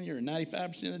 I'm telling you, or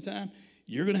 95% of the time,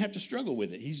 you're going to have to struggle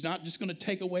with it. He's not just going to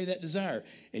take away that desire.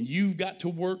 And you've got to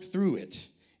work through it.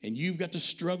 And you've got to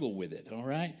struggle with it, all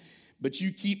right? But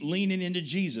you keep leaning into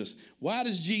Jesus. Why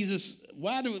does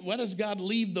God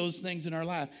leave those things in our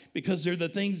life? Because they're the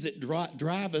things that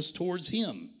drive us towards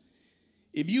him.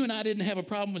 If you and I didn't have a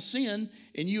problem with sin,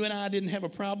 and you and I didn't have a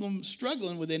problem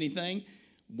struggling with anything,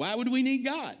 why would we need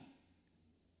God?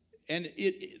 And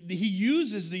he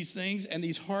uses these things and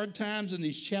these hard times and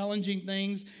these challenging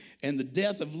things and the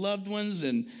death of loved ones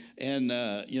and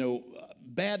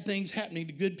bad things happening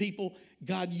to good people.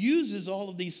 God uses all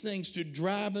of these things to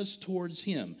drive us towards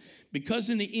him. Because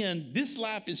in the end, this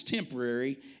life is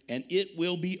temporary and it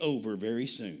will be over very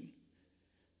soon.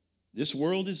 This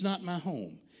world is not my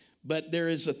home. But there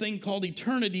is a thing called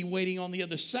eternity waiting on the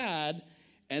other side.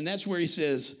 And that's where he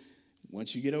says,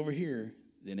 once you get over here,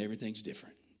 then everything's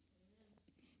different.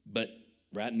 But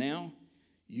right now,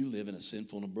 you live in a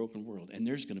sinful and a broken world. And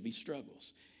there's going to be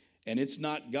struggles. And it's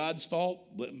not God's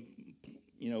fault. But,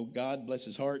 God, bless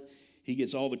his heart, he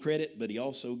gets all the credit, but he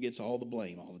also gets all the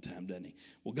blame all the time, doesn't he?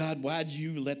 Well, God, why'd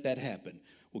you let that happen?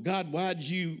 Well, God, why'd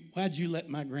you let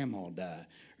my grandma die?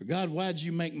 Or God, why'd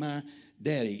you make my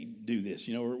daddy do this?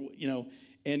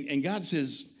 And God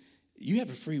says, you have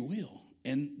a free will,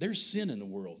 and there's sin in the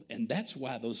world, and that's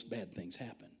why those bad things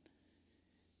happen.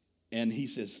 And he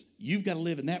says, you've got to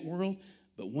live in that world,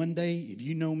 but one day, if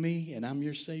you know me and I'm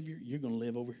your Savior, you're going to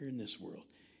live over here in this world,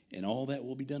 and all that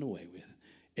will be done away with.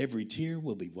 Every tear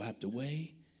will be wiped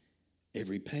away,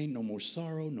 every pain, no more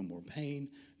sorrow, no more pain,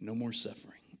 no more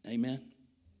suffering. Amen.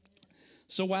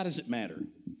 So why does it matter?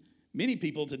 Many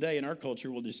people today in our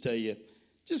culture will just tell you,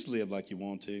 just live like you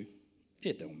want to.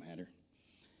 It don't matter.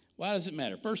 Why does it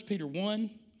matter? 1 Peter 1,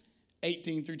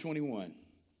 18 through 21.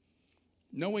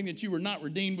 Knowing that you were not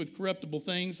redeemed with corruptible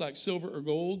things like silver or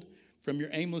gold from your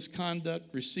aimless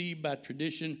conduct received by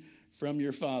tradition from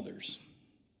your fathers,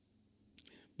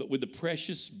 but with the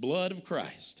precious blood of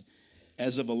Christ,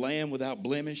 as of a lamb without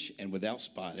blemish and without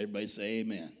spot. Everybody say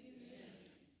amen. Amen.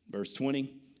 Verse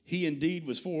 20. He indeed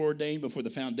was foreordained before the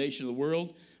foundation of the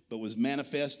world, but was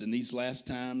manifest in these last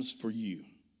times for you,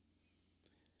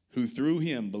 who through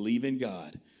him believe in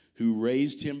God, who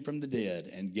raised him from the dead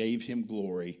and gave him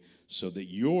glory, so that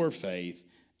your faith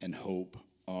and hope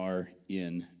are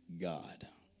in God.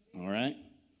 All right?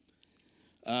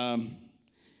 I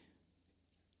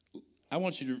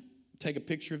want you to take a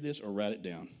picture of this or write it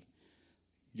down.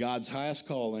 God's highest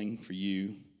calling for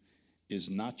you is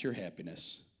not your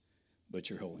happiness, but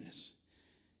your holiness.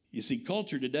 You see,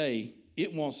 culture today,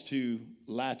 it wants to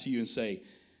lie to you and say,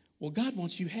 well, God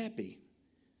wants you happy.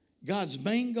 God's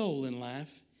main goal in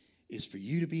life is for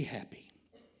you to be happy.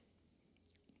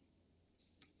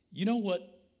 You know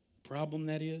what problem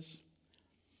that is?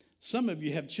 Some of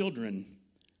you have children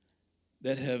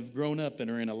that have grown up and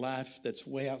are in a life that's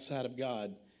way outside of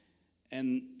God.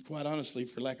 And quite honestly,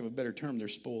 for lack of a better term, they're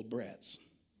spoiled brats.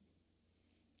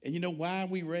 And you know why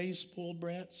we raise spoiled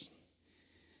brats?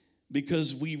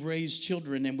 Because we raise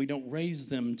children and we don't raise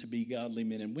them to be godly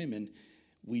men and women.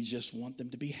 We just want them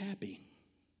to be happy.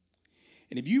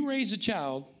 And if you raise a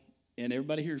child, and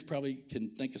everybody here probably can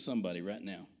think of somebody right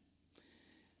now,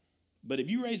 but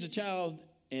if you raise a child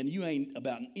and you ain't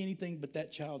about anything but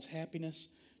that child's happiness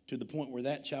to the point where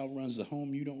that child runs the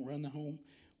home, you don't run the home,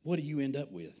 what do you end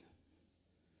up with?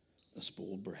 A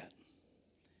spoiled brat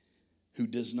who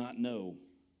does not know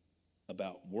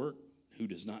about work, who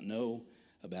does not know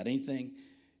about anything.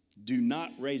 Do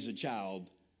not raise a child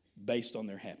based on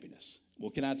their happiness. Well,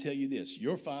 can I tell you this?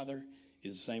 Your father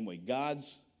is the same way.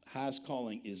 God's highest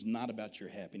calling is not about your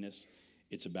happiness.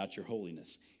 It's about your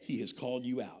holiness. He has called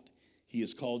you out. He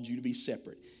has called you to be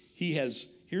separate. He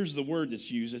has, here's the word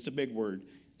that's used. It's a big word.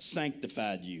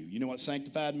 Sanctified you. You know what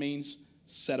sanctified means?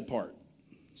 Set apart.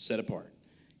 Set apart.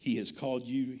 He has called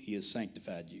you. He has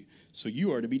sanctified you. So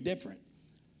you are to be different.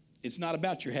 It's not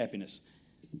about your happiness.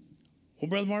 Well,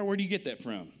 Brother Mark, where do you get that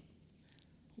from?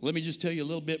 Let me just tell you a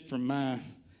little bit from my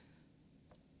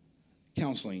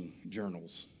counseling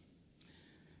journals.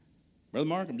 Brother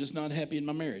Mark, I'm just not happy in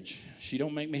my marriage. She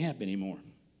don't make me happy anymore.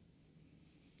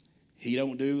 He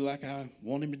don't do like I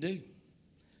want him to do.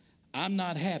 I'm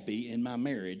not happy in my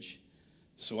marriage,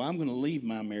 so I'm going to leave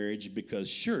my marriage because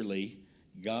surely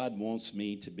God wants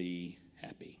me to be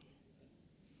happy.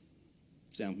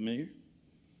 Sound familiar?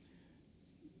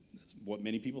 That's what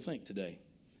many people think today.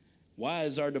 Why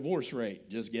is our divorce rate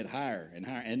just get higher and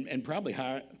higher, and probably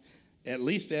higher, at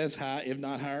least as high, if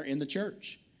not higher, in the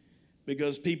church?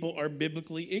 Because people are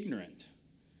biblically ignorant.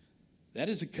 That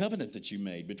is a covenant that you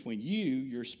made between you,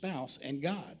 your spouse, and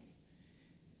God.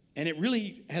 And it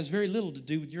really has very little to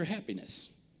do with your happiness.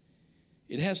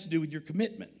 It has to do with your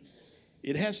commitment.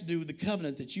 It has to do with the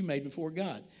covenant that you made before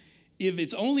God. If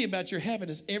it's only about your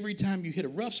happiness, every time you hit a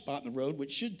rough spot in the road,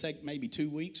 which should take maybe 2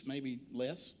 weeks, maybe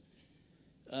less,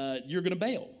 you're going to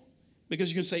bail.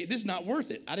 Because you're going to say, this is not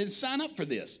worth it. I didn't sign up for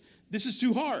this. This is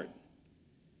too hard.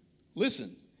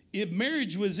 Listen, if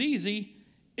marriage was easy,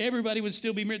 everybody would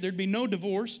still be married. There'd be no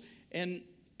divorce, and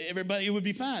everybody, it would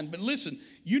be fine. But listen,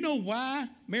 you know why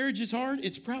marriage is hard?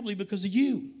 It's probably because of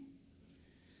you.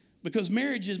 Because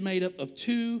marriage is made up of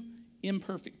two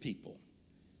imperfect people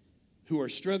who are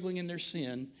struggling in their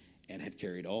sin and have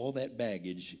carried all that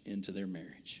baggage into their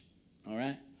marriage. All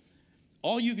right?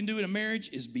 All you can do in a marriage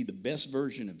is be the best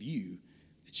version of you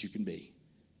that you can be.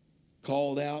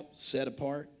 Called out, set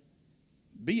apart.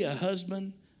 Be a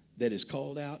husband that is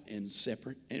called out and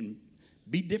separate, and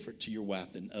be different to your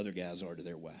wife than other guys are to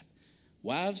their wife.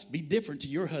 Wives, be different to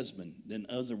your husband than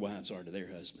other wives are to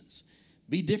their husbands.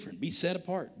 Be different. Be set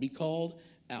apart. Be called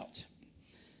out.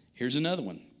 Here's another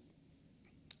one.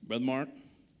 Brother Mark,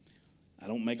 I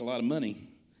don't make a lot of money,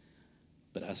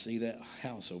 but I see that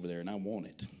house over there and I want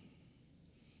it.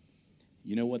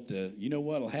 You know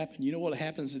what'll happen? You know what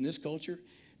happens in this culture?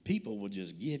 People will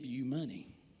just give you money.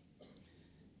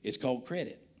 It's called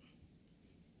credit.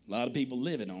 A lot of people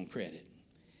living on credit.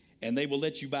 And they will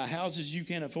let you buy houses you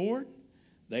can't afford.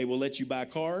 They will let you buy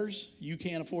cars you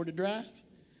can't afford to drive.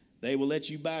 They will let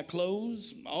you buy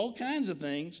clothes, all kinds of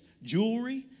things,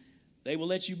 jewelry. They will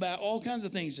let you buy all kinds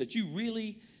of things that you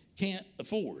really can't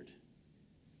afford.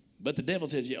 But the devil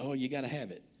tells you, oh, you got to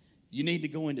have it. You need to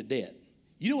go into debt.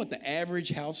 You know what the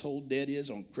average household debt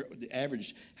is on the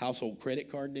average household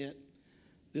credit card debt?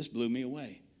 This blew me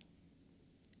away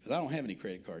because I don't have any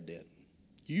credit card debt.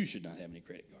 You should not have any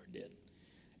credit card debt.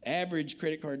 Average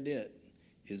credit card debt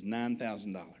is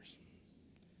 $9,000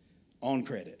 on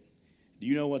credit. Do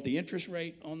you know what the interest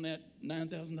rate on that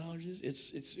 $9,000 is?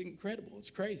 It's incredible. It's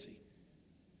crazy.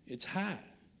 It's high.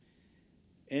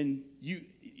 And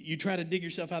you try to dig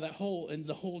yourself out of that hole, and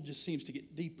the hole just seems to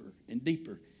get deeper and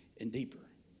deeper and deeper.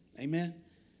 Amen?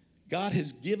 God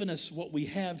has given us what we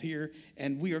have here,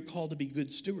 and we are called to be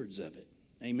good stewards of it.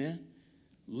 Amen?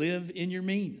 Live in your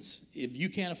means. If you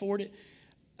can't afford it,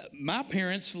 my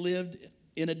parents lived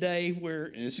in a day where,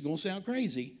 and this is going to sound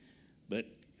crazy, but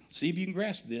see if you can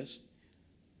grasp this.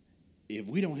 If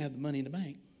we don't have the money in the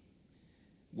bank,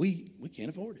 we can't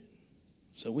afford it.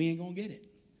 So we ain't going to get it.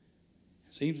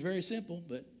 Seems very simple,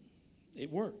 but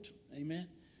it worked. Amen?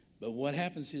 But what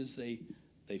happens is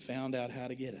they found out how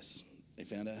to get us. They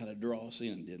found out how to draw us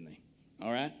in, didn't they?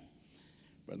 All right?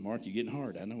 Brother Mark, you're getting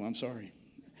hard. I know. I'm sorry.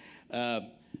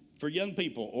 For young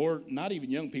people, or not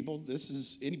even young people, this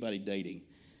is anybody dating.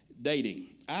 Dating.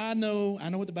 I know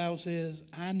what the Bible says.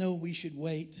 I know we should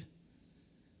wait.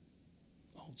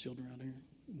 All children out here,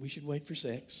 we should wait for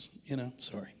sex.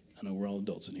 Sorry. I know we're all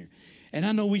adults in here. And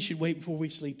I know we should wait before we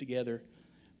sleep together.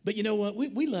 But you know what?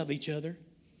 We love each other.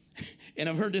 And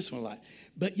I've heard this one a lot.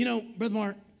 But, Brother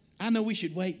Mark, I know we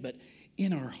should wait, but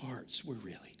in our hearts, we're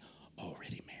really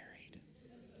already married.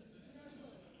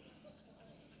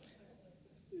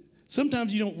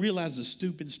 Sometimes you don't realize the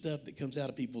stupid stuff that comes out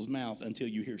of people's mouth until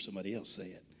you hear somebody else say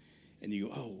it. And you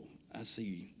go, oh, I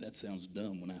see. That sounds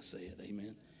dumb when I say it.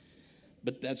 Amen.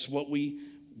 But that's what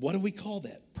do we call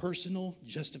that? Personal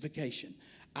justification.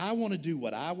 I want to do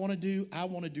what I want to do. I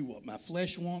want to do what my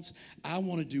flesh wants. I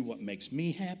want to do what makes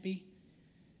me happy.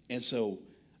 And so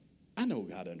I know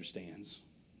God understands.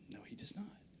 No, he does not.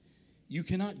 You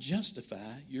cannot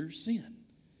justify your sin.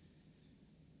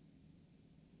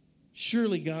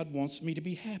 Surely God wants me to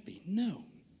be happy. No.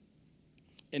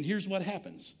 And here's what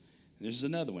happens. This is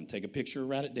another one. Take a picture,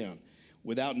 write it down.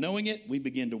 Without knowing it, we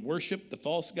begin to worship the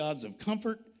false gods of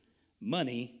comfort,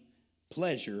 money,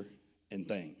 pleasure, and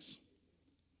things.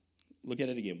 Look at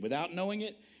it again. Without knowing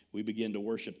it, we begin to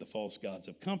worship the false gods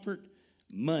of comfort,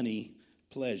 money,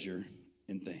 pleasure,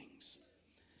 and things.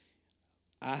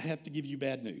 I have to give you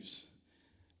bad news.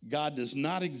 God does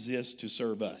not exist to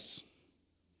serve us.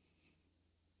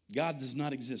 God does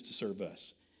not exist to serve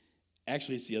us.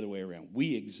 Actually, it's the other way around.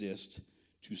 We exist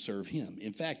to serve him.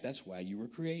 In fact, that's why you were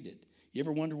created. You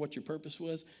ever wonder what your purpose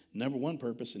was? Number one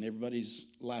purpose in everybody's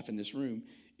life in this room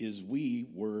is we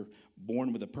were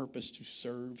born with a purpose to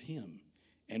serve him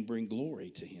and bring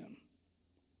glory to him.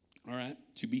 All right?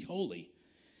 To be holy.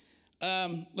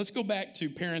 Let's go back to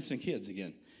parents and kids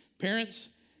again. Parents,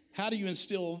 how do you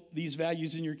instill these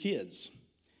values in your kids?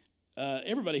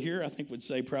 Everybody here, I think, would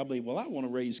say probably, well, I want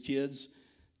to raise kids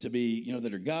to be,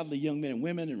 that are godly young men and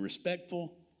women and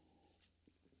respectful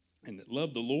and that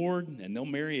love the Lord, and they'll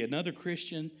marry another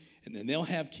Christian, and then they'll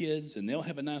have kids, and they'll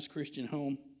have a nice Christian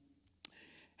home.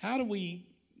 How do we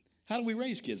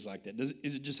raise kids like that?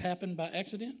 Is it just happen by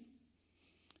accident?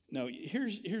 No,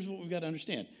 here's what we've got to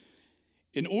understand.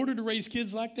 In order to raise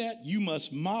kids like that, you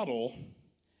must model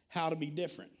how to be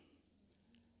different.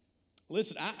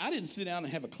 Listen, I didn't sit down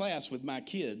and have a class with my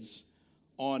kids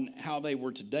on how they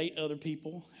were to date other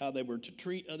people, how they were to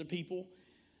treat other people.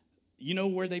 You know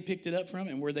where they picked it up from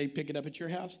and where they pick it up at your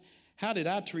house? How did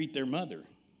I treat their mother?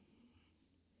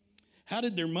 How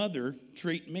did their mother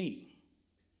treat me?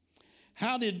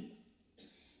 How did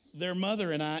their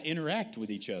mother and I interact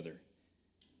with each other?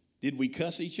 Did we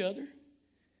cuss each other?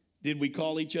 Did we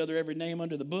call each other every name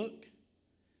under the book?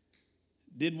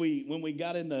 Did we, when we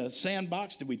got in the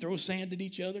sandbox, did we throw sand at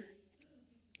each other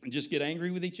and just get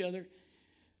angry with each other?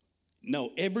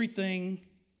 No, everything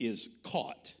is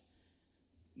caught,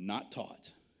 not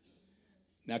taught.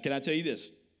 Now, can I tell you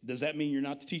this? Does that mean you're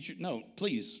not to teach? No,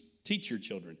 please teach your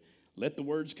children. Let the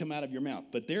words come out of your mouth.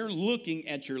 But they're looking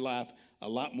at your life a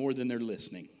lot more than they're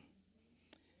listening.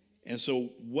 And so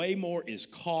way more is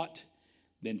caught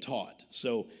than taught.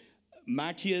 So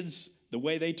my kids, the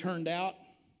way they turned out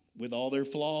with all their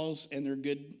flaws and their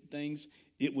good things,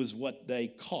 it was what they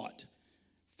caught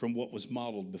from what was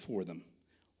modeled before them.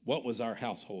 What was our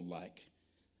household like?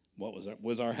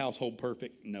 Was our household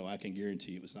perfect? No, I can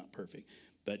guarantee you it was not perfect.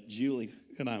 But Julie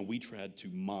and I, we tried to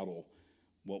model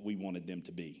what we wanted them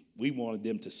to be. We wanted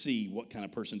them to see what kind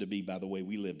of person to be by the way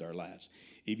we lived our lives.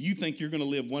 If you think you're going to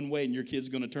live one way and your kid's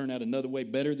going to turn out another way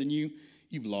better than you,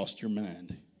 you've lost your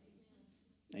mind.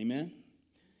 Amen?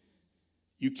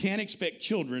 You can't expect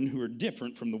children who are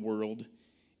different from the world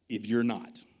if you're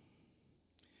not.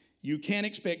 You can't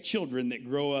expect children that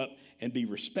grow up and be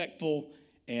respectful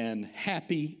and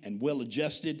happy and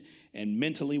well-adjusted and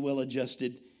mentally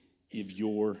well-adjusted if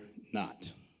you're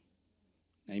not.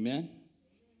 Amen?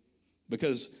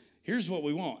 Because here's what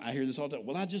we want. I hear this all the time.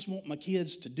 Well, I just want my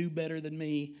kids to do better than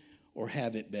me or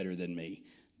have it better than me.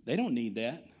 They don't need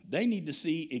that. They need to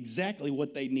see exactly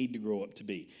what they need to grow up to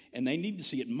be. And they need to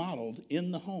see it modeled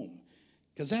in the home.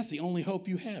 Because that's the only hope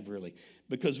you have, really.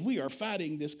 Because we are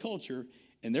fighting this culture,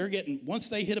 and they're getting, once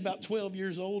they hit about 12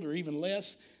 years old or even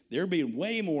less, they're being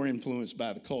way more influenced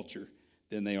by the culture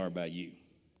than they are by you.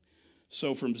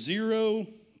 So from 0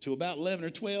 to about 11 or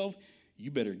 12,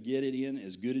 you better get it in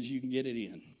as good as you can get it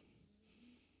in.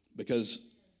 Because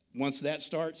once that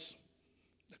starts,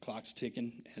 the clock's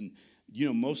ticking. And,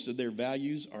 most of their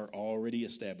values are already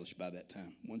established by that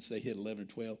time. Once they hit 11 or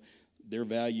 12, their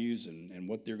values and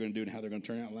what they're going to do and how they're going to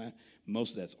turn out in life,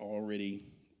 most of that's already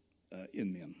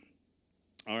in them.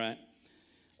 All right.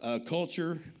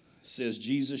 Culture says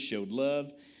Jesus showed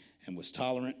love and was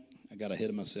tolerant. I got ahead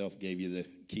of myself, gave you the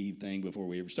key thing before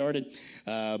we ever started,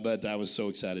 but I was so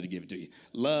excited to give it to you.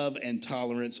 Love and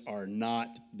tolerance are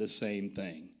not the same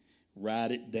thing.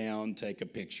 Write it down, take a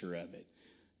picture of it.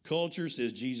 Culture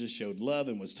says Jesus showed love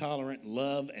and was tolerant.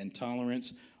 Love and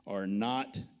tolerance are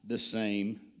not the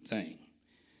same thing.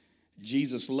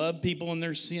 Jesus loved people in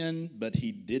their sin, but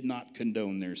he did not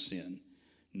condone their sin,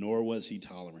 nor was he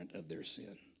tolerant of their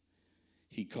sin.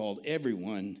 He called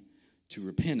everyone to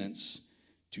repentance,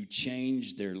 to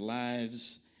change their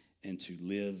lives, and to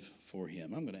live for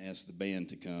him. I'm going to ask the band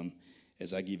to come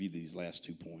as I give you these last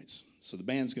 2 points. So the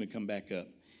band's going to come back up,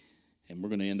 and we're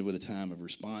going to end it with a time of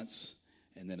response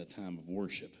and then a time of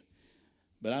worship.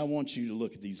 But I want you to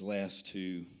look at these last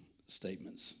 2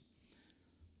 statements.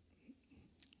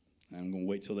 I'm going to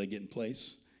wait till they get in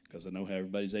place because I know how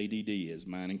everybody's ADD is,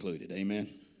 mine included. Amen?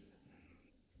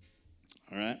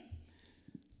 All right?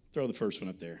 Throw the first one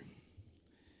up there.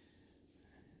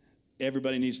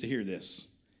 Everybody needs to hear this.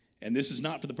 And this is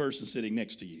not for the person sitting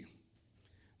next to you.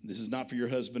 This is not for your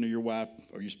husband or your wife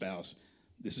or your spouse.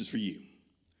 This is for you.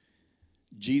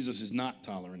 Jesus is not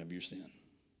tolerant of your sin.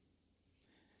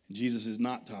 Jesus is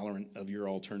not tolerant of your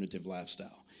alternative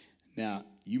lifestyle. Now,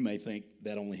 you may think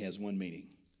that only has one meaning.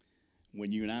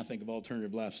 When you and I think of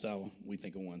alternative lifestyle, we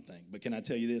think of one thing. But can I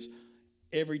tell you this?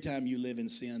 Every time you live in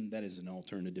sin, that is an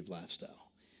alternative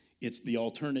lifestyle. It's the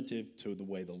alternative to the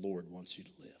way the Lord wants you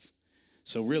to live.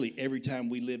 So really, every time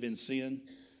we live in sin,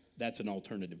 that's an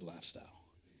alternative lifestyle.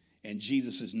 And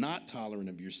Jesus is not tolerant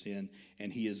of your sin,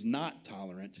 and he is not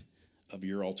tolerant of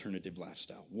your alternative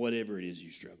lifestyle, whatever it is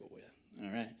you struggle with.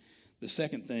 All right? The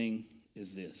second thing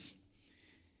is this.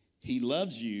 He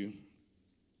loves you,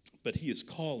 but he is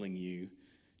calling you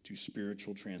to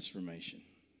spiritual transformation.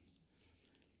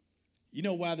 You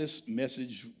know why this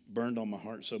message burned on my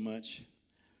heart so much?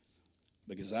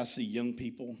 Because I see young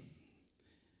people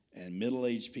and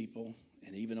middle-aged people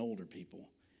and even older people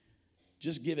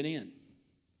just giving in.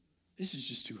 This is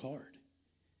just too hard.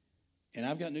 And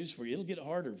I've got news for you. It'll get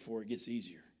harder before it gets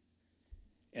easier.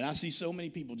 And I see so many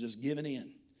people just giving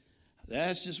in.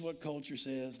 That's just what culture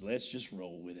says. Let's just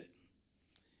roll with it.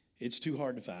 It's too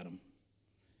hard to fight them.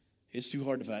 It's too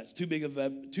hard to fight. It's too big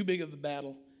of a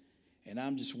battle. And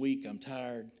I'm just weak. I'm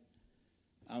tired.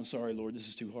 I'm sorry, Lord. This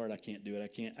is too hard. I can't do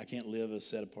it. I can't live a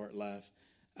set-apart life.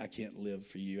 I can't live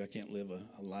for you. I can't live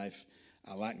a life.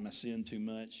 I like my sin too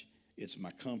much. It's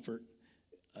my comfort.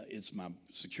 It's my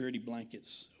security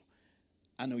blankets.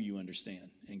 I know you understand.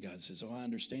 And God says, I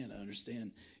understand. I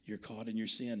understand. You're caught in your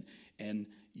sin, and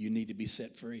you need to be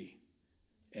set free.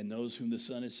 And those whom the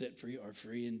Son has set free are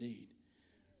free indeed.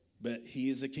 But he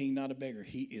is a king, not a beggar.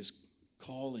 He is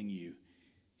calling you.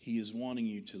 He is wanting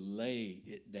you to lay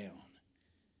it down.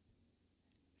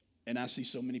 And I see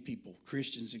so many people,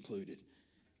 Christians included,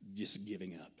 just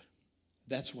giving up.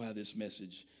 That's why this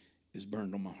message is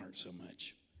burned on my heart so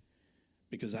much.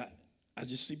 Because I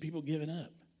just see people giving up.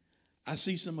 I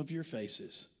see some of your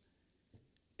faces.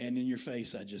 And in your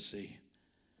face, I just see,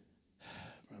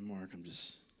 Brother Mark,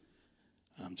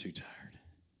 I'm too tired.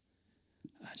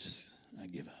 I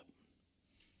give up.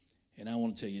 And I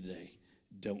want to tell you today,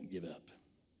 don't give up.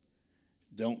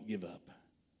 Don't give up.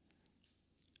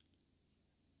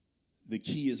 The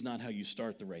key is not how you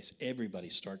start the race. Everybody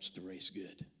starts the race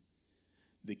good.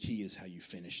 The key is how you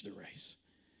finish the race.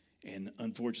 And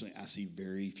unfortunately, I see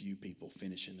very few people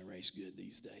finishing the race good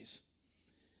these days.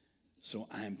 So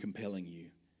I am compelling you.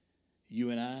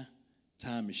 You and I,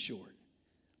 time is short.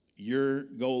 Your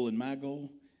goal and my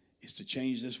goal is to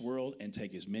change this world and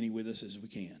take as many with us as we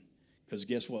can. Because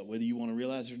guess what? Whether you want to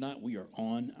realize it or not, we are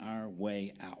on our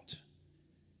way out.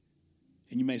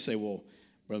 And you may say, well,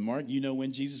 Brother Mark, you know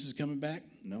when Jesus is coming back?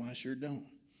 No, I sure don't.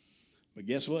 But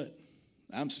guess what?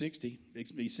 I'm 60,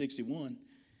 fixing to be 61.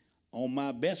 On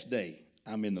my best day,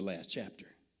 I'm in the last chapter.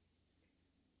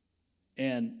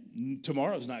 And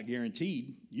tomorrow's not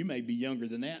guaranteed. You may be younger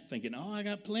than that, thinking, oh, I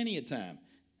got plenty of time.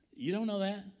 You don't know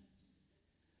that.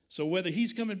 So whether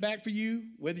he's coming back for you,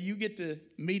 whether you get to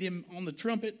meet him on the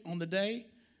trumpet on the day,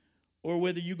 or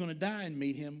whether you're going to die and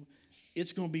meet him,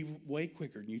 it's going to be way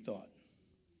quicker than you thought.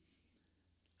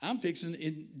 I'm fixing,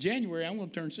 in January, I'm going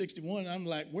to turn 61. I'm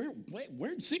like,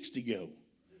 where'd 60 go?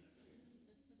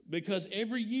 Because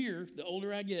every year, the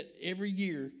older I get, every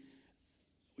year,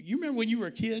 you remember when you were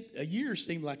a kid, a year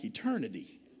seemed like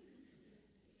eternity.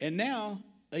 And now,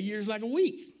 a year's like a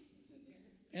week.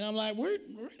 And I'm like, where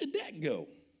did that go?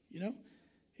 You know,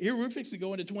 here we're fixing to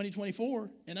go into 2024,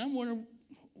 and I'm wondering,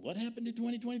 what happened to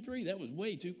 2023? That was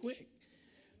way too quick.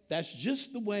 That's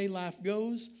just the way life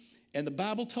goes. And the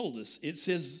Bible told us, it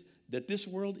says that this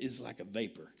world is like a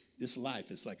vapor. This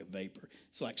life is like a vapor.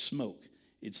 It's like smoke.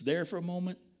 It's there for a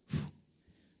moment,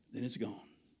 then it's gone.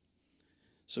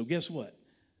 So guess what?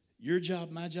 Your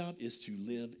job, my job, is to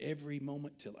live every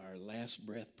moment till our last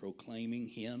breath proclaiming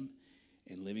him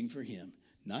and living for him.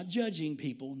 Not judging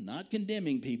people, not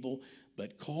condemning people,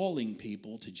 but calling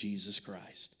people to Jesus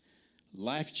Christ.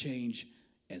 Life change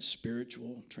and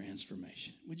spiritual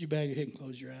transformation. Would you bow your head and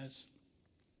close your eyes?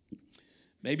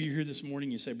 Maybe you're here this morning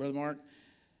and you say, Brother Mark,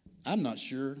 I'm not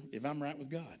sure if I'm right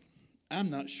with God. I'm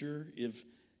not sure if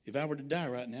I were to die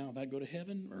right now, if I'd go to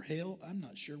heaven or hell. I'm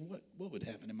not sure what would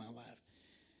happen in my life.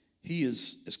 He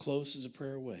is as close as a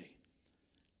prayer away.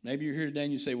 Maybe you're here today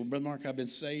and you say, well, Brother Mark, I've been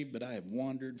saved, but I have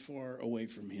wandered far away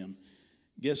from him.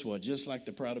 Guess what? Just like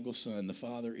the prodigal son, the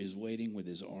Father is waiting with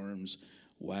his arms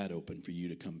wide open for you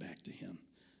to come back to him.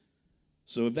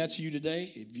 So if that's you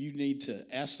today, if you need to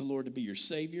ask the Lord to be your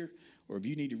Savior, or if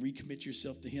you need to recommit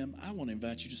yourself to him, I want to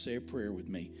invite you to say a prayer with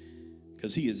me,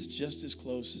 because he is just as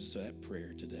close as that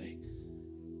prayer today.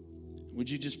 Would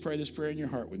you just pray this prayer in your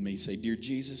heart with me? Say, Dear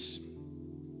Jesus,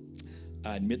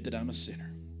 I admit that I'm a sinner.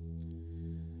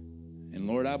 And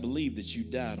Lord, I believe that you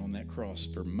died on that cross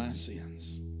for my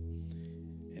sins.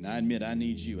 And I admit I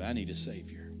need you. I need a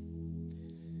Savior.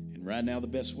 And right now, the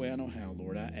best way I know how,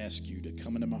 Lord, I ask you to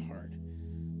come into my heart,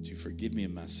 to forgive me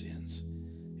of my sins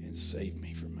and save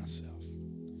me from myself.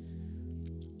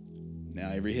 Now,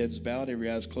 every head's bowed, every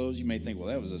eye's closed. You may think, well,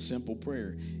 that was a simple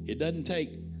prayer. It doesn't take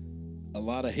a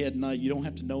lot of head nod. You don't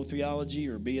have to know theology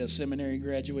or be a seminary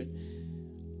graduate.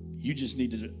 You just need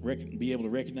to be able to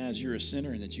recognize you're a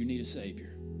sinner and that you need a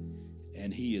Savior.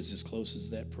 And he is as close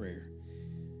as that prayer.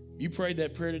 If you prayed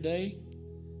that prayer today,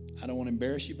 I don't want to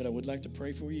embarrass you, but I would like to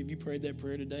pray for you. If you prayed that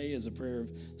prayer today as a prayer of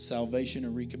salvation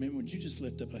or recommitment, would you just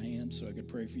lift up a hand so I could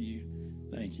pray for you?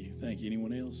 Thank you. Thank you.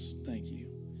 Anyone else? Thank you.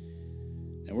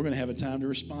 Now, we're going to have a time to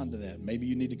respond to that. Maybe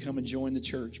you need to come and join the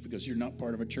church because you're not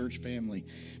part of a church family.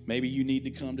 Maybe you need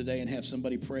to come today and have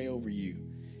somebody pray over you.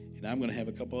 And I'm going to have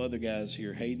a couple other guys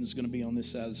here. Hayden's going to be on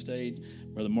this side of the stage.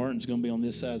 Brother Martin's going to be on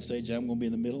this side of the stage. I'm going to be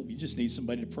in the middle. If you just need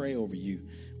somebody to pray over you,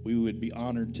 we would be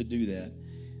honored to do that.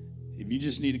 If you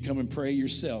just need to come and pray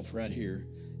yourself right here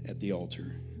at the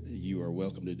altar, you are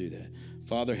welcome to do that.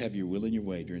 Father, have your will and your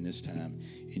way during this time.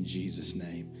 In Jesus'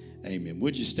 name, amen.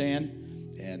 Would you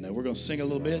stand? And we're going to sing a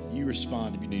little bit. You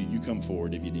respond if you need. You come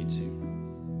forward if you need to.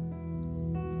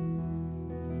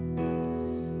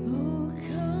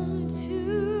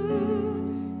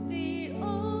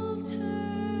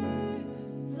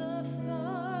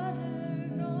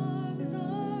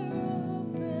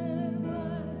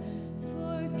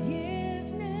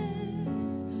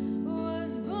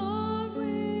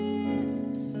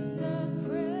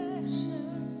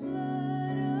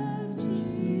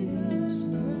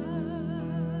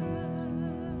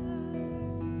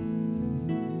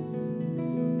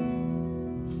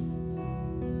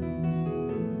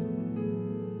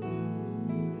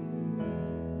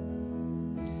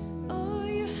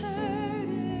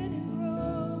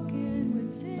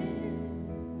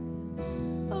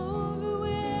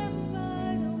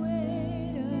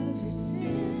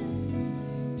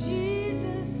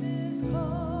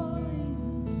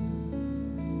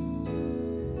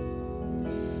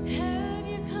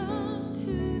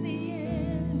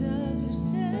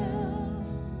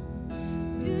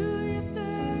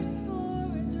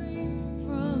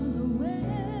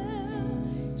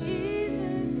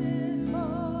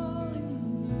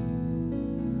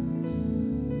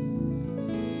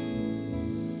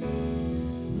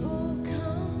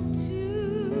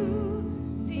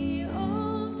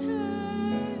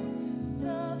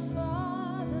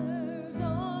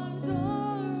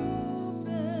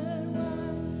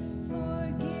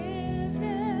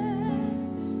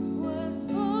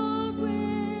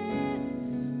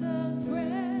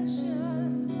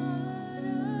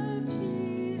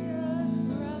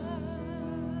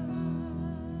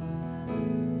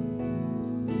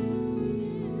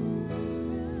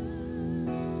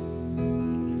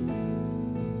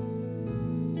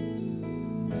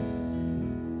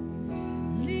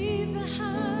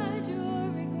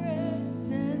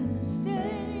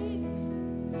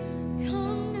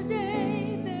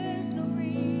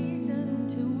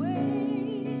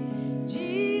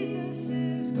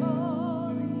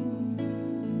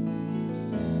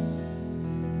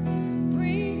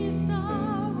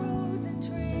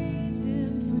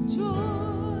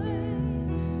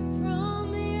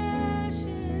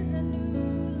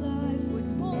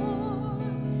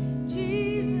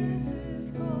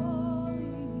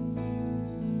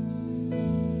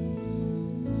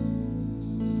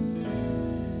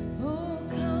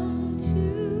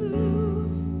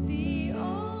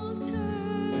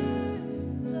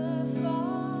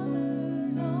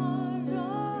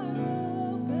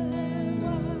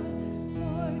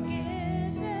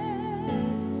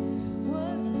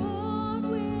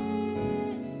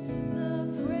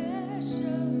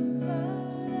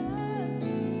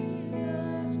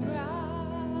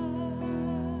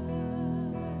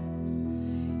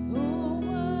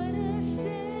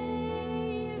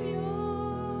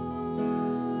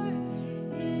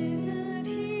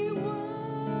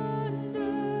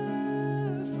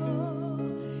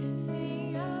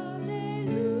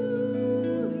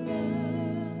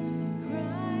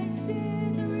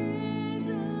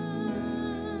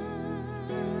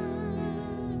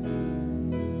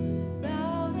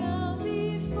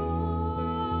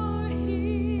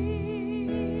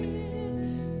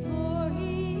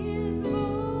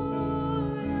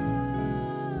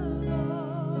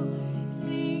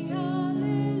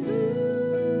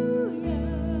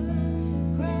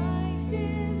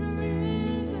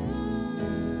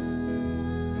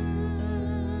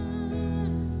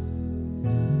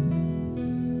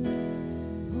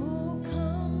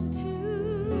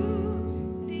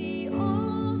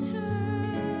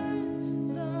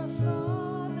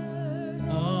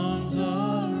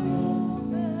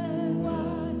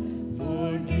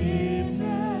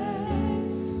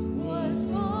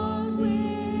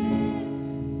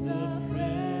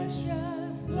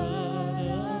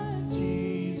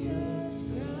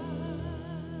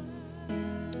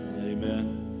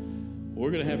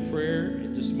 we're going to have prayer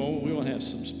in just a moment. We want to have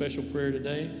some special prayer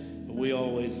today, but we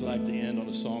always like to end on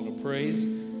a song of praise.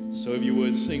 So if you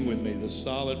would, sing with me. The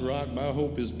solid rock, my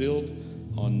hope is built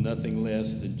on nothing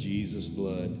less than Jesus'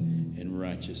 blood and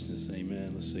righteousness.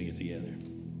 Amen. Let's sing it together.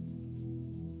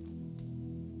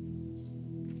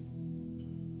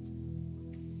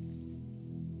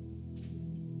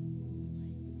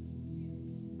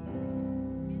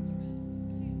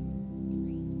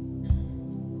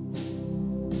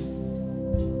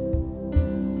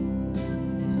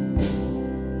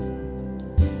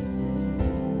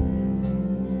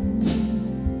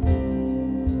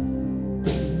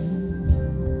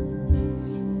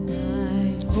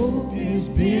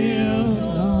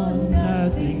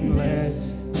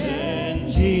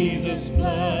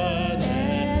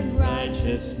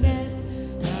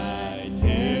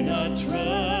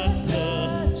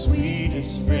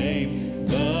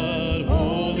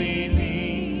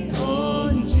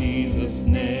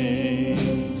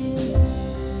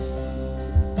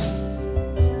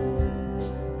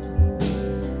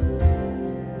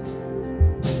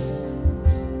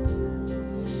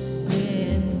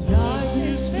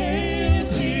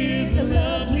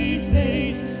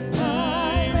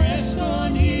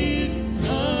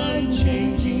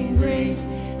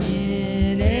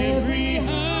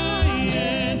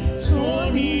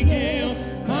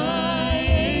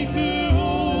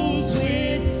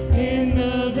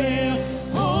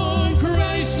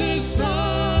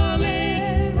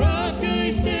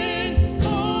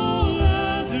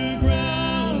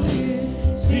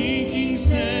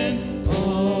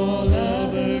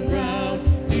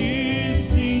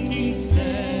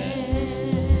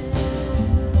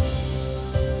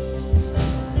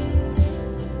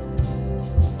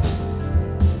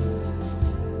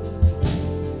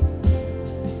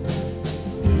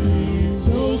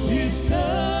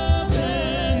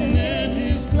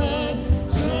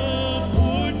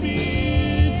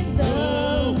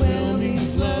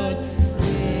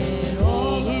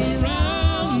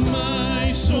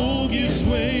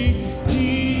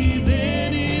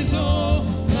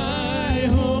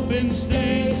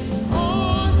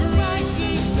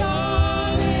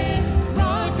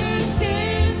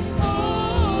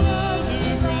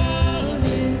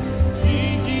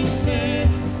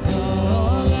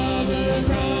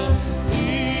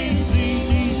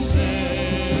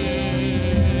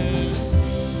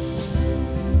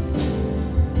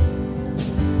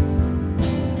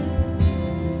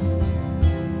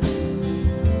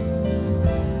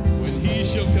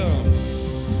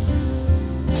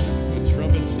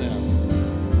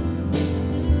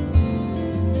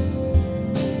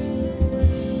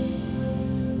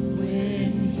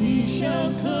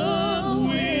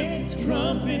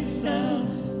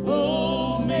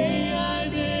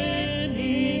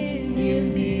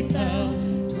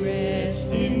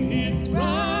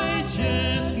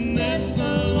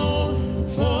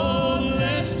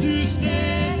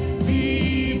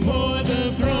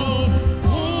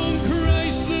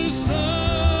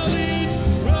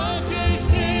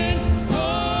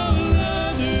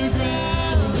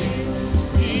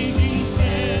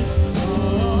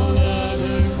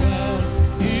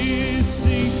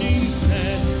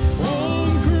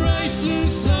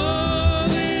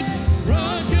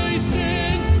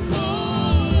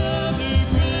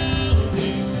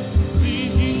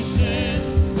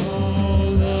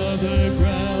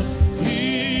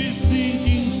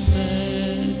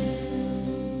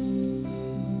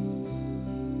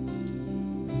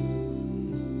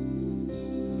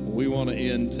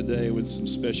 Today with some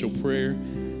special prayer.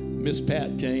 Miss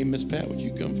Pat came. Miss Pat, would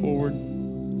you come forward?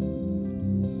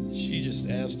 She just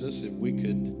asked us if we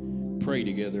could pray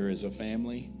together as a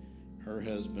family. Her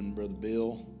husband, Brother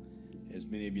Bill, as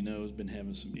many of you know, has been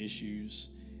having some issues,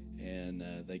 and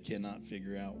they cannot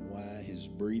figure out why his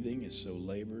breathing is so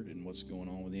labored and what's going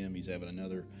on with him. He's having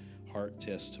another heart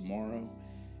test tomorrow,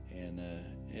 and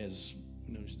as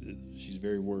you know, she's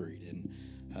very worried. And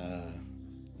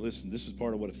listen, this is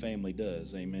part of what a family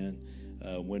does, amen.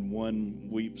 When one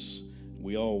weeps,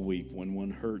 we all weep. When one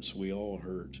hurts, we all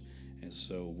hurt. And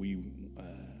so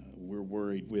we're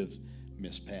worried with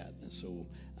Miss Pat. And so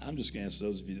I'm just going to ask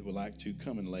those of you that would like to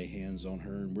come and lay hands on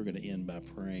her, and we're going to end by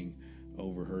praying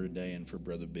over her today and for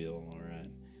Brother Bill, all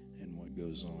right, and what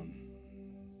goes on.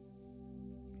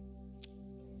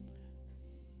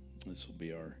 This will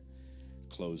be our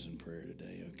closing prayer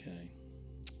today, okay?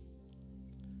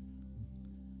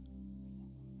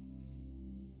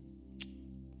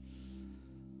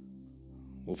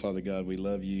 Well, Father God, we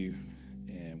love you,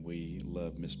 and we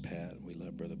love Miss Pat. We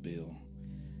love Brother Bill.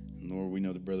 And Lord, we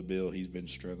know that Brother Bill, he's been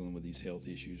struggling with these health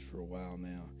issues for a while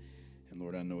now. And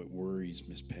Lord, I know it worries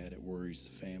Miss Pat, it worries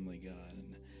the family, God.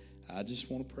 And I just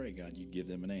want to pray, God, you'd give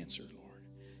them an answer, Lord.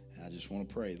 I just want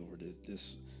to pray, Lord, that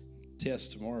this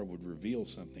test tomorrow would reveal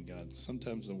something, God.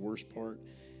 Sometimes the worst part,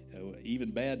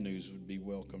 even bad news would be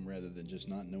welcome rather than just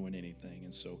not knowing anything.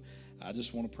 And so I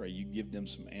just want to pray you give them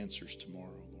some answers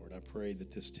tomorrow, Lord. I pray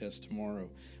that this test tomorrow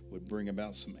would bring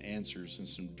about some answers and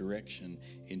some direction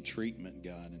in treatment,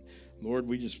 God. And Lord,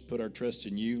 we just put our trust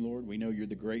in you, Lord. We know you're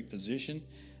the great physician.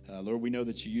 Lord, we know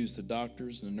that you use the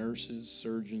doctors, the nurses,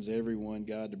 surgeons, everyone,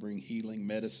 God, to bring healing,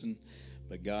 medicine.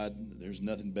 But God, there's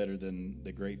nothing better than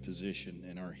the great physician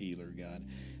and our healer, God.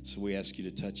 So we ask you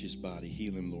to touch his body,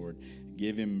 heal him, Lord.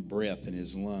 Give him breath in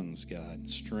his lungs, God.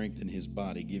 Strengthen his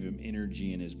body. Give him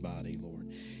energy in his body,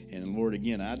 Lord. And Lord,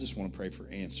 again, I just want to pray for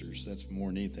answers. That's more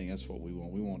than anything. That's what we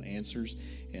want. We want answers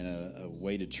and a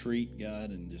way to treat,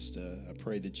 God. And just I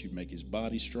pray that you make his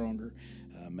body stronger,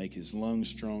 make his lungs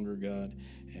stronger, God.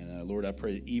 And Lord, I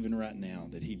pray that even right now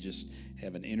that he just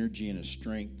have an energy and a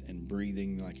strength and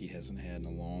breathing like he hasn't had in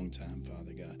a long time,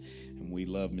 Father God. And we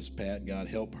love Miss Pat. God,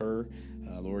 help her.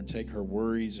 Lord, take her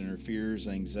worries and her fears,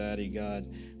 anxiety, God.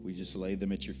 We just lay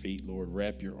them at your feet, Lord.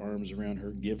 Wrap your arms around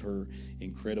her. Give her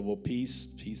incredible peace,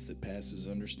 peace that passes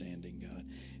understanding, God.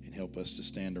 And help us to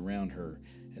stand around her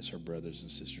as her brothers and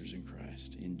sisters in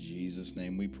Christ. In Jesus'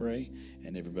 name we pray.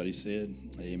 And everybody said,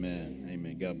 amen.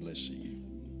 Amen. God bless you.